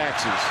U.S.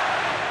 taxes.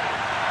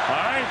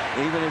 All right.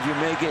 Even if you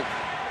make it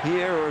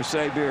here or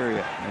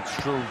Siberia. That's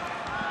true.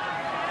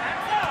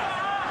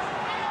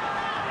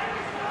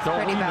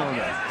 Don't we know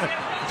that?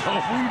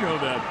 Don't we know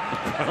that?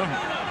 I'm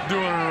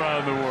doing it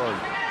around the world.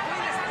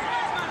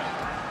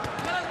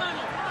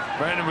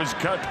 Brandon was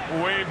cut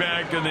way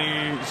back in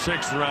the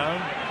 6th round.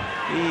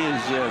 He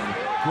is.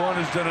 Quan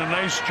has done a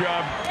nice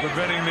job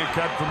preventing the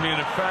cut from being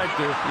a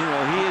factor. You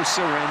know, he has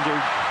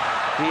surrendered.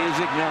 He has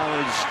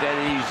acknowledged that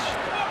he's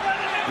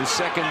the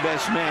second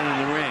best man in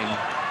the ring.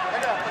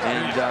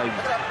 And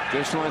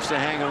just wants to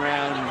hang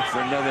around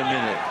for another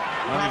minute.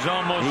 Well, he's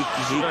almost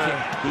he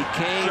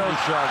came,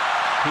 shell-shocked.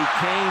 he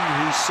came,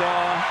 he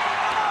saw,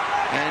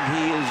 and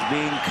he is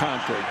being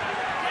conquered.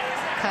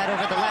 Cut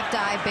over the left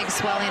eye, big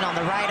swelling on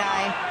the right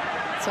eye.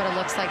 That's what it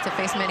looks like to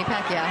face Manny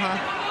Pacquiao, huh?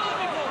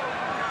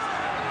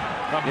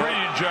 A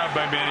brilliant job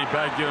by Manny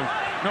Pacquiao.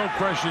 No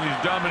question,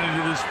 he's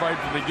dominated this fight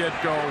from the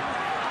get-go.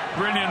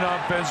 Brilliant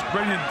offense,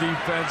 brilliant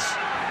defense.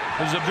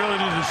 His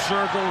ability to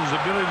circle, his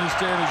ability to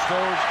stay on his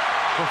toes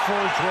for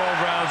full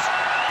 12 rounds.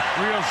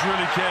 Rios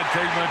really can't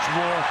take much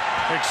more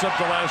except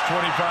the last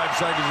 25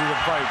 seconds of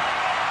the fight.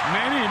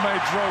 Manny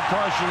might throw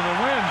caution in the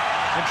wind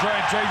and try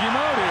and take him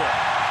out here.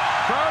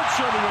 Crowd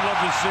certainly would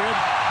love to see it.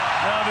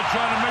 Now they're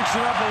trying to mix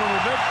it up a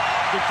little bit.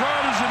 The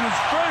crowd is in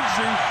its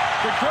frenzy.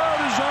 The crowd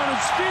is on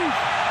its feet.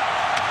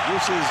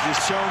 This is the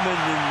showman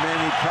in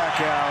Manny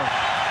Pacquiao.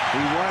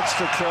 He wants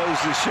to close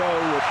the show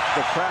with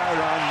the crowd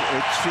on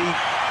its feet.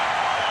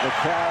 The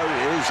crowd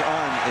is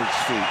on its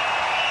feet.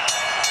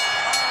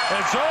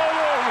 It's all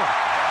over.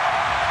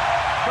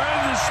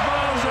 Brandon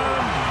smiles at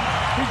him.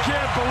 He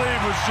can't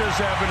believe what's just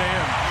happened to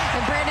him.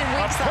 And Brandon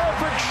winks a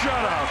perfect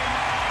shutout.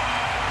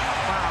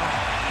 Wow.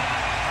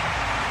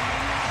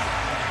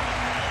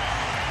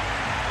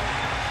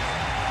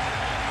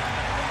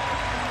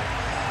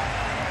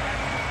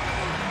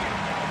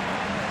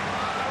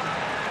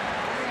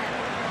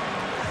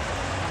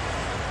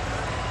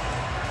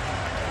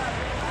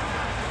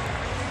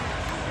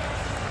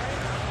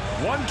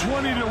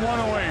 .120 to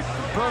 108.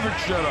 Perfect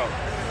shutout.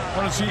 I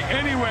want to see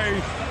any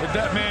way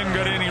that man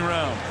got any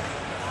round.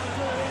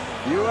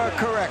 You are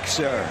correct,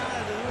 sir.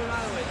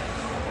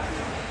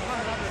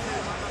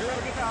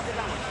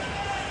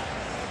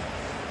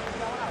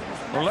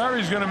 Well,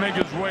 Larry's going to make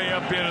his way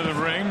up into the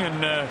ring,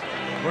 and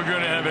we're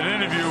going to have an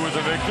interview with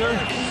the victor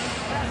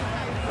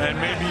and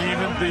maybe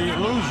even the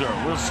loser.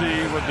 We'll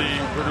see what the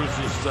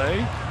producers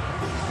say.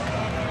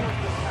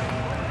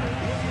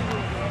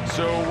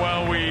 So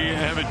while we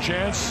have a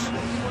chance,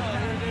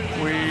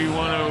 we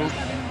want to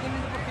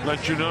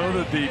let you know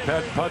that the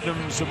Pat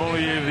Putnam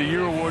Sommelier of the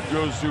Year award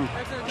goes to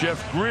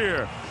Jeff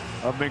Greer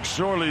of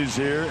McSorley's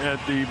here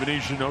at the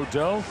Venetian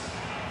Hotel.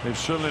 They've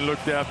certainly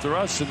looked after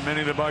us and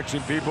many of the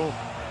boxing people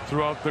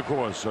throughout the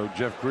course. So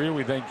Jeff Greer,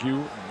 we thank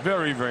you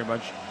very, very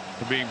much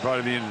for being part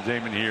of the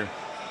entertainment here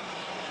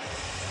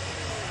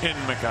in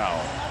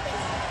Macau.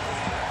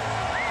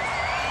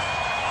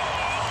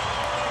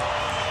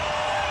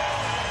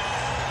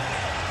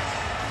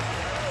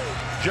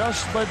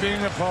 Just by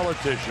being a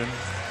politician,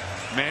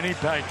 Manny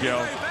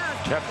Pacquiao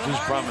kept his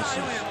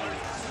promises.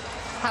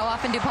 How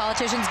often do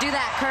politicians do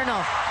that,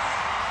 Colonel?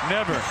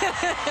 Never.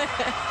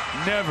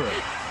 Never.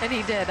 And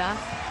he did, huh?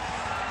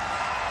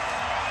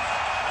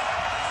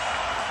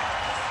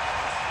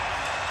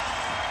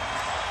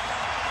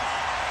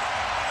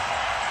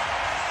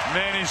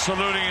 Manny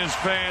saluting his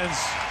fans.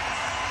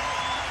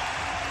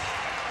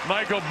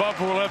 Michael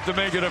Buffer will have to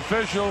make it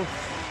official.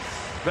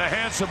 The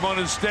handsome one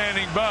is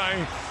standing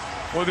by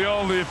with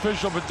all the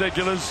official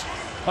particulars.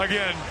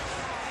 Again,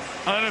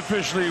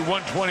 unofficially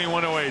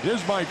 120-108.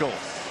 Here's Michael.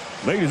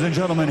 Ladies and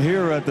gentlemen,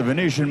 here at the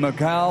Venetian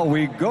Macau,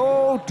 we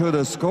go to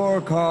the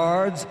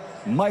scorecards.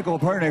 Michael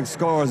Pernick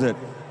scores it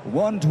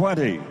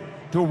 120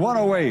 to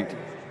 108.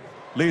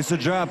 Lisa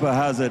Jampa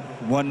has it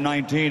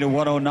 119 to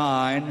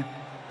 109.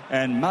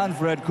 And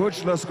Manfred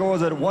Kuchler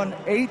scores it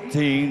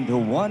 118 to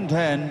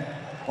 110.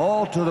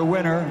 All to the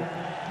winner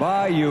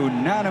by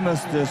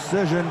unanimous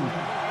decision.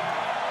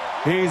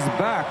 He's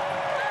back.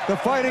 The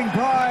fighting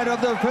pride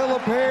of the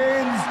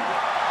Philippines,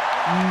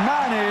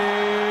 Manny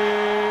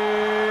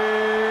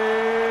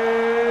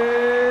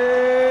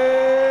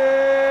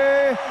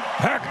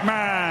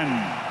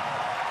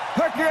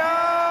Pacquiao!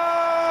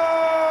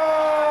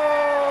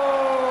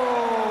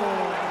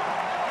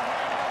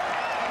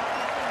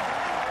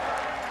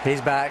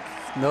 He's back,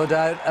 no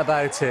doubt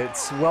about it.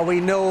 Well, we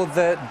know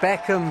that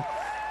Beckham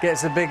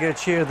gets a bigger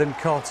cheer than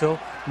Cotto.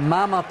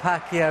 Mama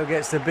Pacquiao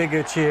gets the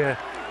bigger cheer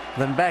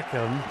than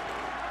Beckham.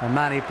 And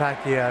Manny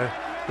Pacquiao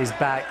is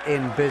back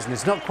in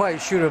business. Not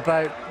quite sure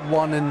about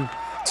 1 and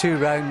 2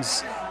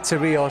 rounds to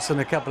Rios on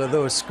a couple of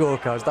those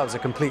scorecards. That was a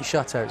complete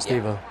shutout,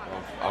 Steve-O.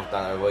 I don't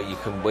know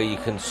where you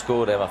can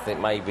score them. I think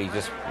maybe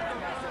just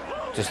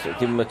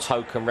give him a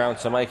token round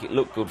to make it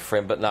look good for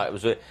him. But no,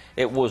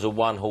 it was a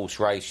one-horse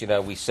race. You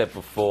know, we said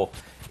before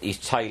he's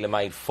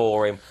tailor-made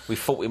for him. We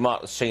thought we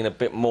might have seen a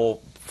bit more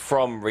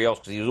from Rios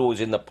because he was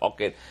always in the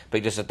pocket, but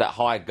he just had that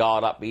high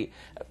guard up.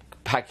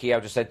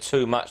 Pacquiao just had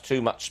too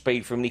much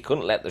speed for him, and he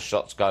couldn't let the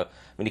shots go.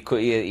 I mean,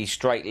 he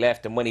straight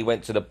left, and when he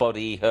went to the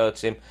body, he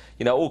hurt him.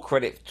 You know, all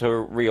credit to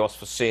Rios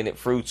for seeing it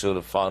through to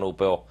the final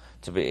bell,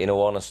 to be in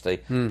all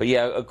honesty. But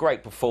yeah, a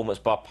great performance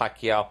by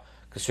Pacquiao,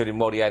 considering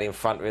what he had in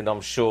front of him.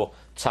 I'm sure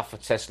tougher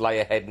tests lay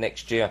ahead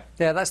next year.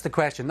 Yeah, that's the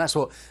question. That's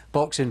what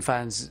boxing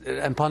fans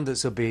and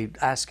pundits will be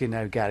asking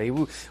now, Gary.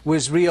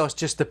 Was Rios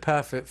just the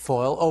perfect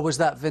foil, or was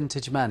that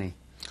vintage Manny?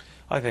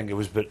 I think it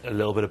was a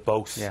little bit of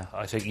both. Yeah.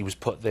 I think he was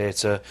put there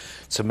to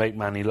make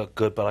Manny look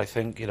good, but I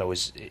think, you know,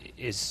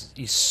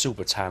 he's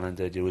super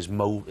talented. His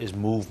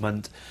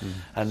movement,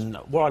 and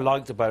what I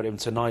liked about him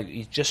tonight,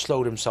 he just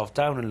slowed himself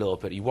down a little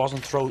bit. He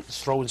wasn't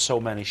throwing so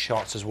many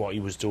shots as what he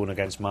was doing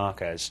against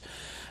Marquez,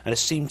 and it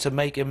seemed to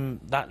make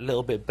him that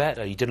little bit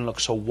better. He didn't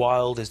look so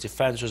wild. His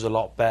defence was a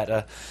lot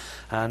better,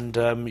 and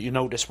you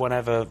notice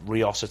whenever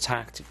Rios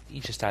attacked, he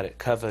just had it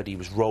covered. He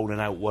was rolling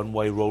out one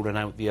way, rolling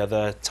out the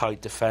other,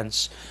 tight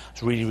defence. I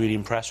was really, really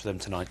impressed with him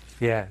tonight.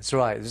 Yeah, that's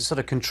right. It's a sort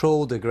of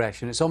controlled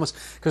aggression. It's almost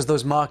because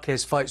those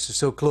Marquez fights are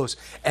so close,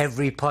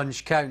 every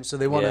punch counts, so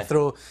they want to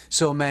throw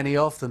so many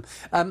of them.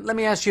 Let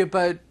me ask you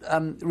about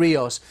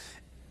Rios.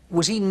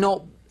 Was he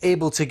not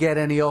able to get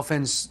any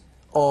offence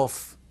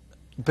off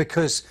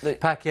because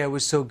Pacquiao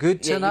was so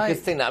good tonight? Yeah, you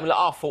could think that. I mean,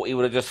 I thought he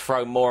would have just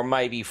thrown more and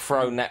maybe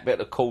thrown that bit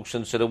of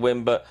caution to the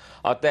wind, but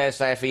I dare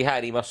say if he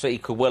had, he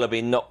could well have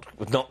been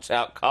knocked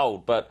out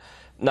cold. But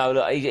no,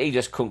 look, he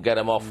just couldn't get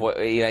him off.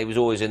 You know, he was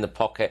always in the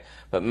pocket,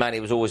 but Manny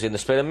was always in the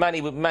spin. And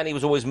Manny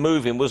was always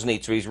moving, wasn't he,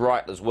 to his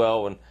right as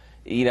well. And,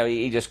 you know,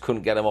 he just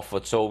couldn't get him off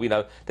at all. You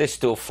know, there's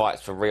still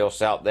fights for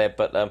Rios out there,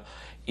 but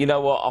you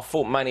know what? I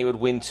thought Manny would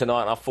win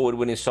tonight, and I thought he'd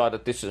win inside the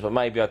distance, but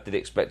maybe I did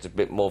expect a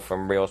bit more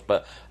from Rios.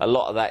 But a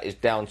lot of that is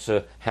down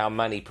to how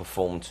Manny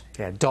performed.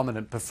 Yeah,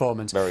 dominant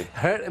performance. Very.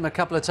 Hurt him a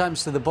couple of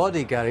times to the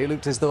body, Gary. It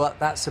looked as though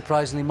that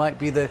surprisingly might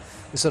be the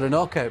sort of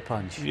knockout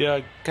punch. Yeah,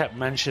 I kept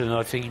mentioning,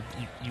 I think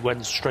he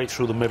went straight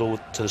through the middle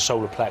to the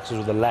solar plexus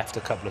with the left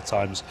a couple of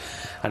times,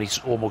 and he's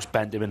almost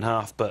bent him in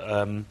half. But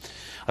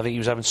I think he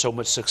was having so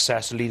much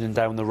success leaning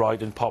down the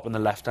right and popping the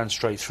left hand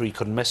straight through, he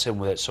couldn't miss him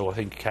with it. So I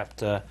think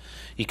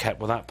he kept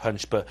with that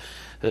punch. But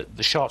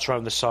the shots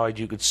around the side,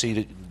 you could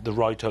see the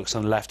right hooks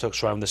and the left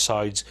hooks around the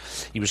sides.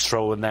 He was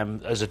throwing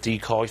them as a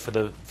decoy for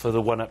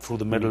the one up through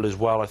the middle as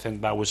well. I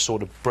think that was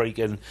sort of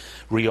breaking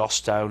Rios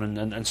down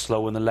and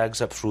slowing the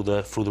legs up through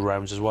the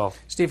rounds as well.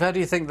 Steve, how do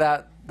you think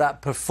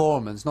that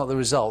performance, not the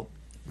result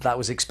that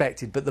was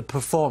expected, but the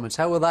performance,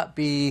 how will that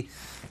be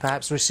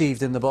perhaps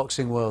received in the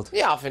boxing world?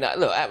 Yeah, I think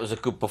that was a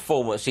good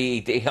performance.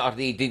 He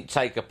didn't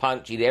take a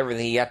punch. He did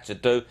everything he had to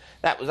do.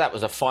 That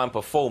was a fine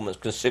performance,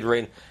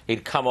 considering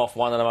he'd come off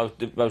one of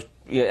the most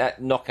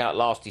that knockout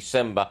last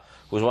December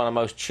was one of the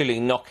most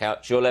chilling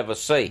knockouts you'll ever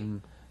see.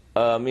 You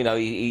know,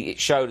 it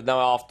showed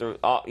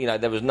you know,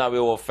 there was no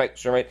ill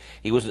effects from it.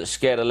 He wasn't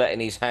scared of letting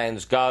his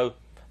hands go.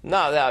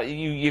 No,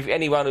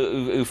 anyone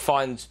who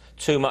finds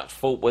too much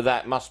fault with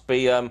that must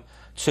be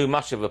too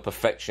much of a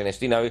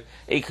perfectionist. You know,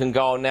 he can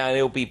go on now and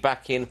he'll be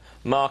back in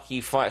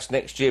marquee fights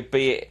next year,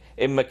 be it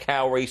in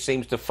Macau where he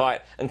seems to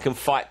fight and can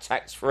fight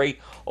tax-free,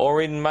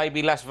 or in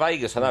maybe Las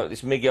Vegas. I know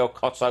this Miguel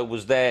Cotto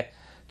was there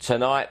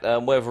tonight.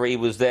 Whether he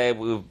was there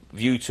with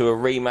view to a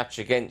rematch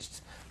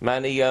against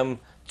Manny,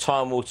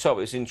 time will tell.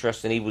 It's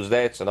interesting he was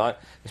there tonight.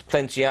 There's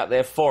plenty out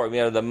there for him.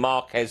 You know, the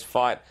Marquez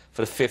fight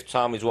for the 5th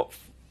time is what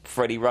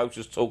Freddie Roach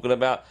was talking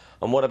about.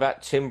 And what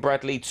about Tim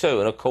Bradley too?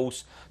 And of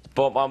course,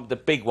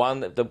 the big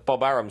one that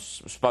Bob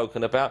Arum's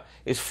spoken about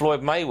is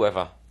Floyd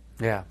Mayweather.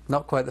 Yeah,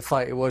 not quite the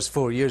fight it was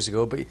 4 years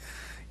ago, but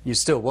you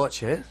still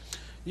watch it.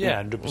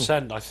 Yeah,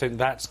 100%. I think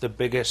that's the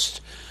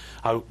biggest.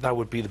 That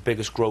would be the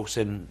biggest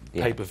grossing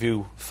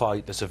pay-per-view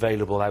fight that's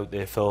available out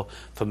there for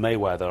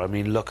Mayweather. I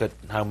mean, look at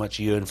how much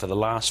he earned for the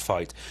last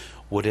fight.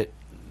 Would it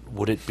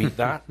beat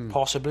that?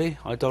 Possibly.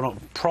 I don't know.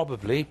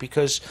 Probably,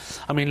 because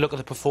I mean, look at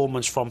the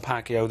performance from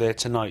Pacquiao there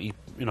tonight.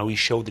 He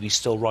showed that he's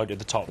still right at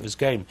the top of his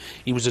game.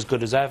 He was as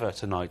good as ever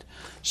tonight.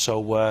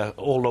 So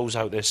all those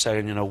out there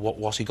saying, you know,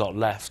 what's he got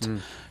left?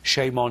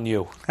 Shame on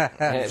you. He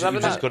was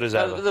as good as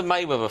ever. The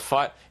Mayweather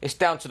fight, it's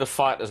down to the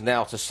fighters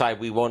now to say,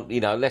 we want, you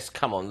know, let's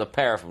come on. The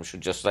pair of them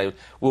should just say,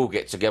 we'll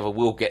get together,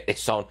 we'll get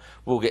this on,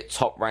 we'll get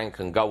Top Rank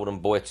and Golden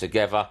Boy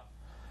together.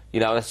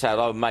 You know, that's how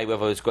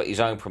Mayweather's got his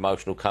own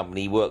promotional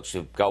company. He works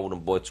with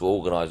Golden Boy to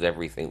organise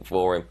everything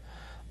for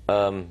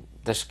him.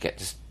 Just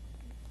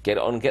get it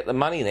on and get the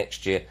money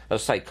next year.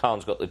 As I say,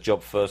 Khan's got the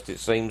job first, it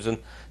seems, and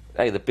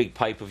hey, the big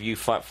pay-per-view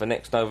fight for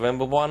next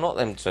November, why not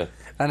them two?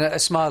 And a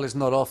smile is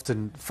not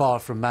often far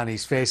from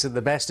Manny's face at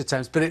the best of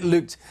times, but it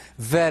looked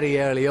very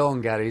early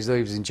on, Gary, as though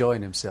he was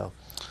enjoying himself.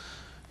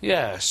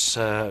 Yes,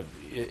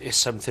 it's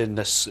something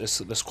that's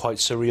quite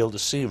surreal to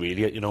see,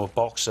 really. You know, a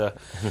boxer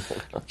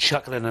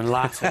chuckling and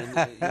laughing,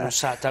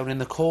 sat down in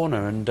the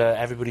corner, and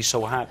everybody's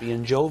so happy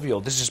and jovial.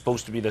 This is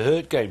supposed to be the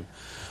hurt game.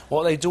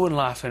 What are they doing,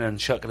 laughing and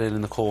chuckling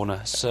in the corner?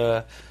 It's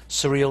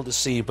surreal to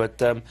see,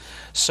 but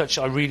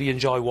I really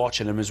enjoy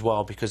watching him as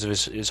well because of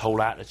his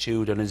whole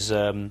attitude and his,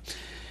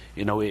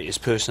 you know, his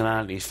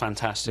personality. He's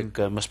fantastic.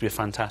 Must be a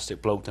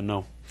fantastic bloke to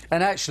know.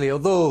 And actually,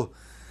 although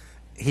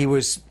he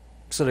was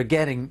sort of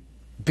getting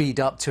beat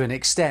up to an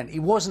extent, he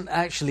wasn't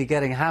actually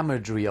getting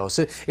hammered, Rios.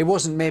 So it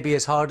wasn't maybe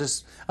as hard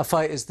as a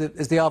fight as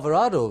the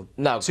Alvarado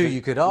two,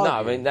 you could argue. No,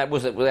 I mean, that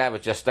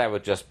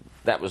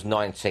was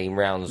 19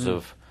 rounds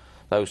of,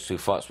 those two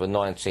fights were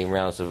 19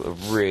 rounds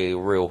of really,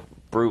 real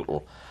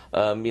brutal.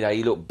 You know,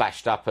 he looked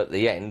bashed up at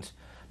the end,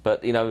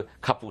 But, you know, a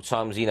couple of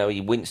times, you know, he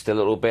winced a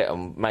little bit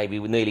and maybe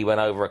nearly went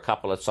over a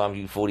couple of times.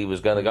 You thought he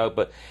was going to go,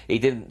 but he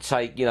didn't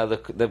take, you know,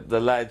 the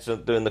lads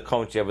doing the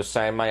commentary was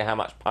saying, mate, how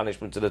much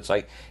punishment did it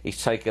take?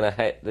 He's taken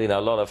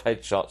a lot of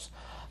headshots.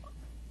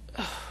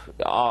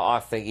 I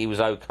think he was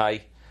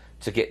okay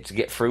to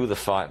get through the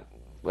fight.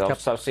 Well,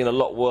 I've seen a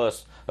lot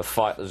worse of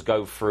fighters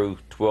go through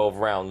 12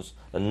 rounds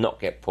and not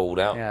get pulled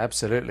out. Yeah,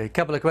 absolutely. A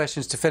couple of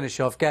questions to finish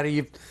off. Gary,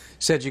 you've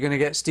said you're going to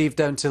get Steve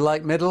down to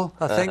light middle,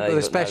 I think, with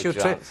a special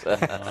trip. I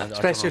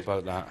don't know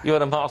about that. You're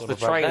the master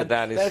trainer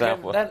down in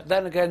Southwest.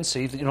 Then again,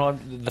 see, you know,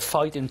 the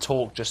fighting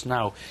talk just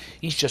now,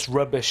 he's just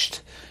rubbished.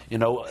 You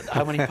know,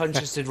 how many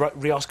punches did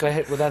Rios get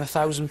hit with? Then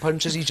 1,000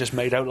 punches. He just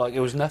made out like it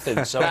was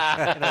nothing. So, you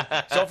know,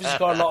 he's obviously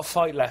got a lot of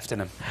fight left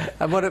in him.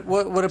 And what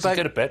about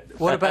a bit.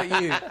 What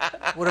about you?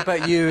 What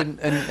about you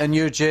and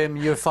your gym,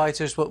 your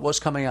fighters? What's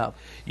coming up?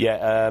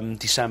 Yeah,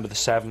 December the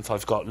 7th,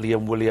 I've got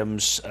Liam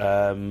Williams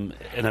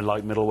in a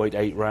light middleweight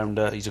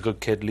 8-rounder. He's a good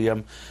kid,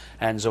 Liam.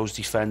 Enzo's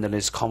defending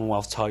his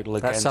Commonwealth title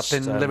against... That's up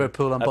in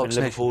Liverpool on Box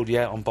Nation. Liverpool,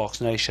 yeah, on Box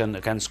Nation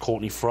against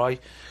Courtney Fry.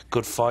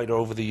 Good fighter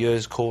over the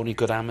years, Courtney,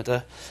 good amateur.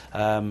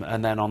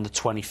 And then on the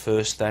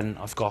 21st, then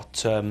I've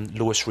got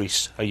Lewis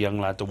Reese, a young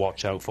lad to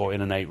watch out for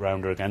in an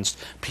 8-rounder against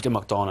Peter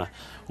McDonough,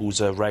 who's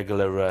a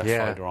regular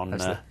fighter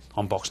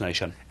on Box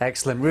Nation.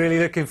 Excellent. Really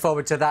looking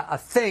forward to that. I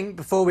think,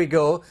 before we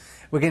go,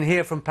 we can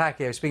hear from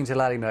Pacquiao, speaking to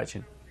Larry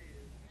Merchant.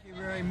 Thank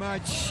you very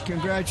much.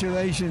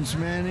 Congratulations,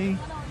 Manny.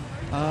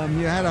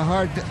 You had a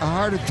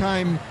harder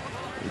time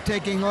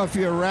taking off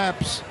your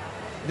wraps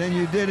than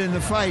you did in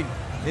the fight,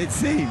 it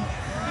seemed.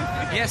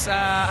 Yes,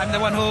 I'm the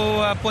one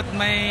who put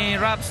my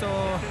wrap, so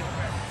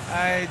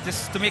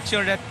just to make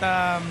sure that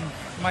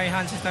my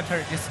hands is not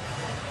hurt. Yes.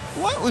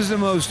 What was the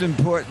most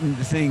important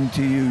thing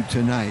to you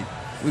tonight?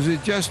 Was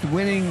it just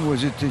winning?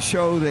 Was it to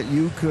show that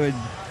you could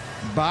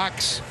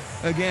box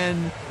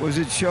again? Was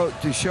it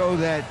to show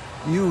that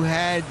you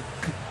had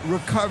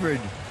recovered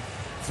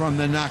from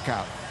the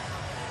knockout?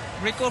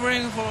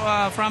 Recovering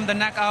from the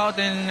knockout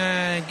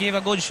and give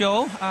a good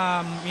show,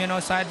 you know,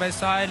 side by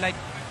side, like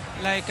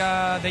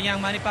the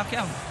young Manny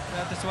Pacquiao.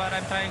 That's what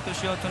I'm trying to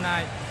show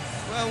tonight.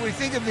 Well, we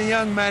think of the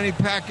young Manny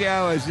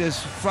Pacquiao as this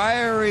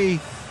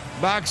fiery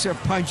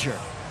boxer-puncher.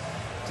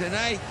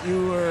 Tonight,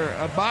 you were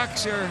a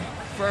boxer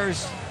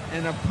first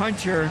and a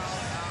puncher.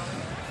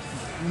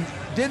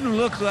 Didn't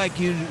look like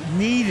you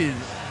needed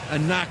a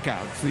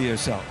knockout for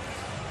yourself.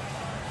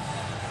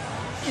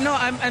 You know,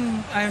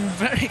 I'm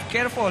very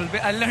careful.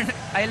 I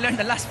learned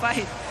the last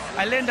fight.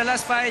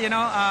 You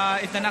know,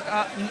 if the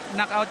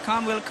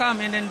knockout will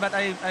come, and then but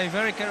I'm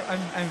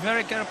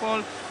very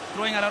careful,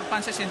 throwing a lot of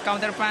punches and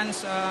counter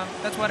punch.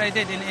 That's what I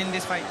did in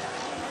this fight.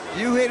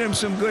 You hit him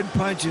some good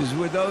punches.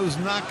 Were those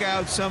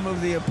knockouts some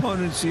of the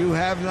opponents you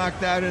have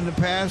knocked out in the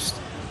past?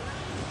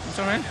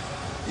 Sorry?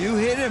 You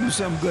hit him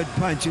some good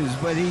punches,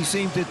 but he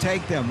seemed to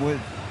take them.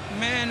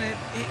 Man,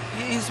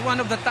 he's one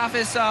of the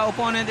toughest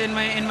opponent in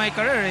my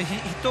career.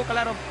 He took a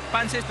lot of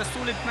punches, the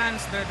solid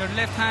punch, the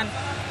left hand,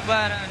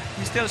 but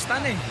he's still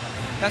standing.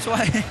 That's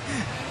why.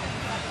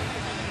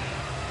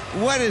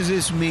 What does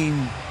this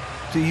mean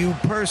to you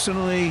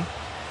personally,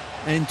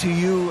 and to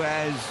you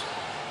as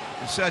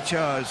such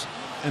an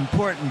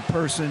important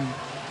person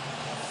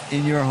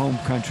in your home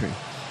country?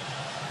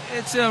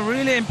 It's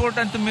really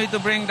important to me to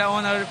bring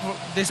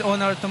this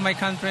honor to my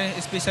country,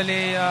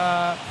 especially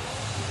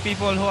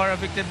people who are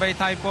affected by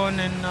typhoon,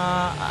 and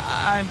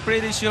I'm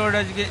pretty sure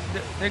that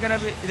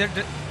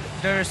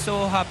they're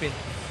so happy.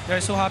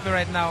 They're so happy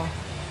right now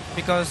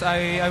because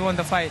I won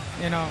the fight.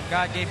 You know,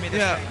 God gave me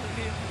this fight.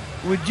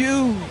 Would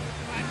you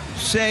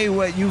say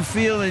what you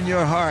feel in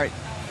your heart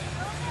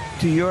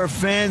to your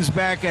fans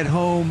back at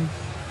home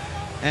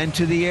and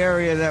to the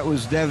area that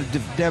was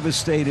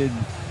devastated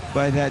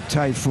by that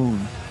typhoon?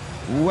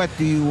 What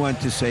do you want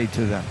to say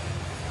to them?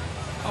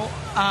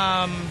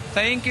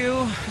 Thank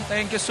you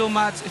so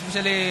much.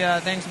 Especially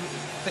thank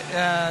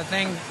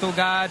to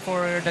God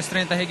for the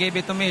strength that He gave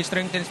it to me. He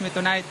strengthens me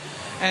tonight,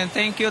 and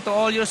thank you to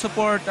all your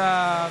support,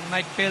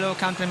 my fellow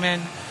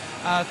countrymen,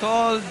 to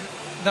all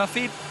the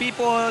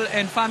people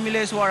and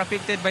families who are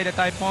affected by the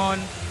typhoon.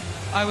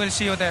 I will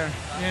see you there.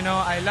 You know,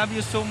 I love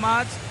you so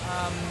much.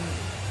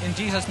 In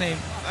Jesus' name.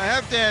 I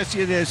have to ask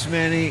you this,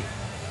 Manny.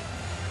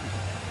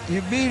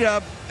 You beat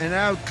up and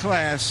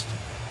outclassed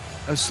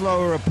a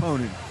slower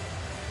opponent.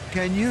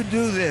 Can you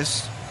do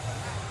this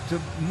to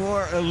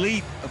more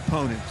elite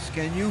opponents?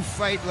 Can you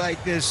fight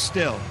like this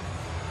still?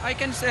 I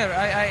can, sir.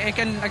 I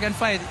can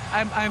fight.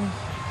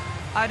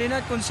 I did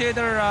not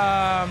consider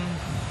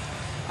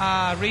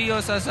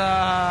Rios as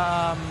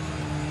a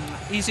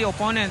easy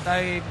opponent.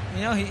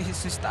 You know,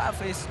 his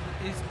tough. He's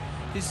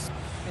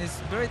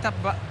very tough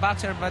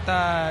boxer, but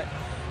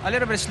a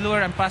little bit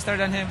slower and faster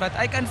than him. But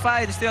I can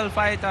still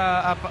fight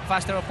a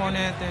faster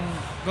opponent and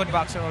good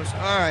boxer also.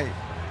 All right.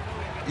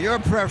 Your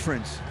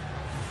preference.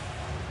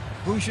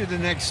 Who should the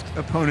next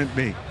opponent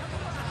be?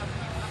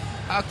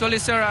 Actually,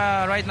 sir,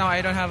 right now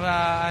I don't have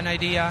an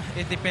idea.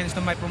 It depends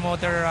on my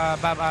promoter,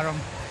 Bob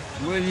Arum.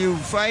 Will you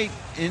fight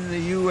in the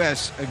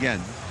U.S. again?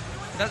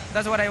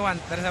 that's what I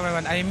want. That's what I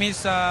want. I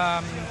miss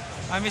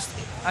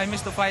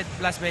to fight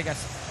Las Vegas.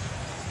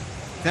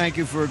 Thank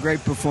you for a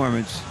great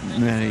performance,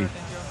 Manny.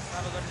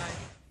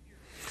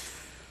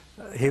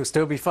 He'll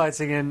still be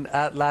fighting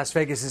at Las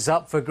Vegas. It's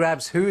up for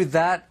grabs who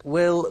that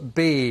will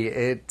be.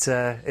 It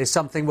is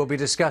something we'll be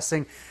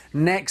discussing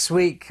next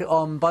week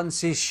on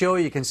Bunsey's show.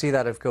 You can see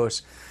that, of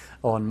course,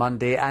 on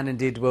Monday, and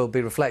indeed we'll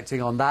be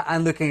reflecting on that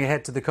and looking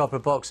ahead to the Copper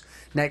Box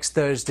next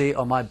Thursday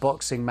on my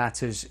Boxing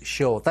Matters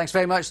show. Thanks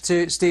very much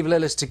to Steve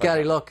Lillis, to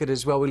Gary Lockett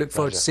as well. We look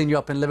forward to seeing you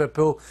up in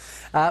Liverpool.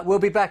 We'll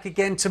be back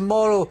again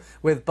tomorrow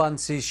with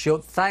Bunsey's show.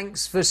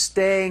 Thanks for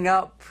staying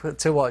up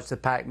to watch the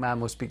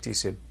Pac-Man. We'll speak to you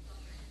soon.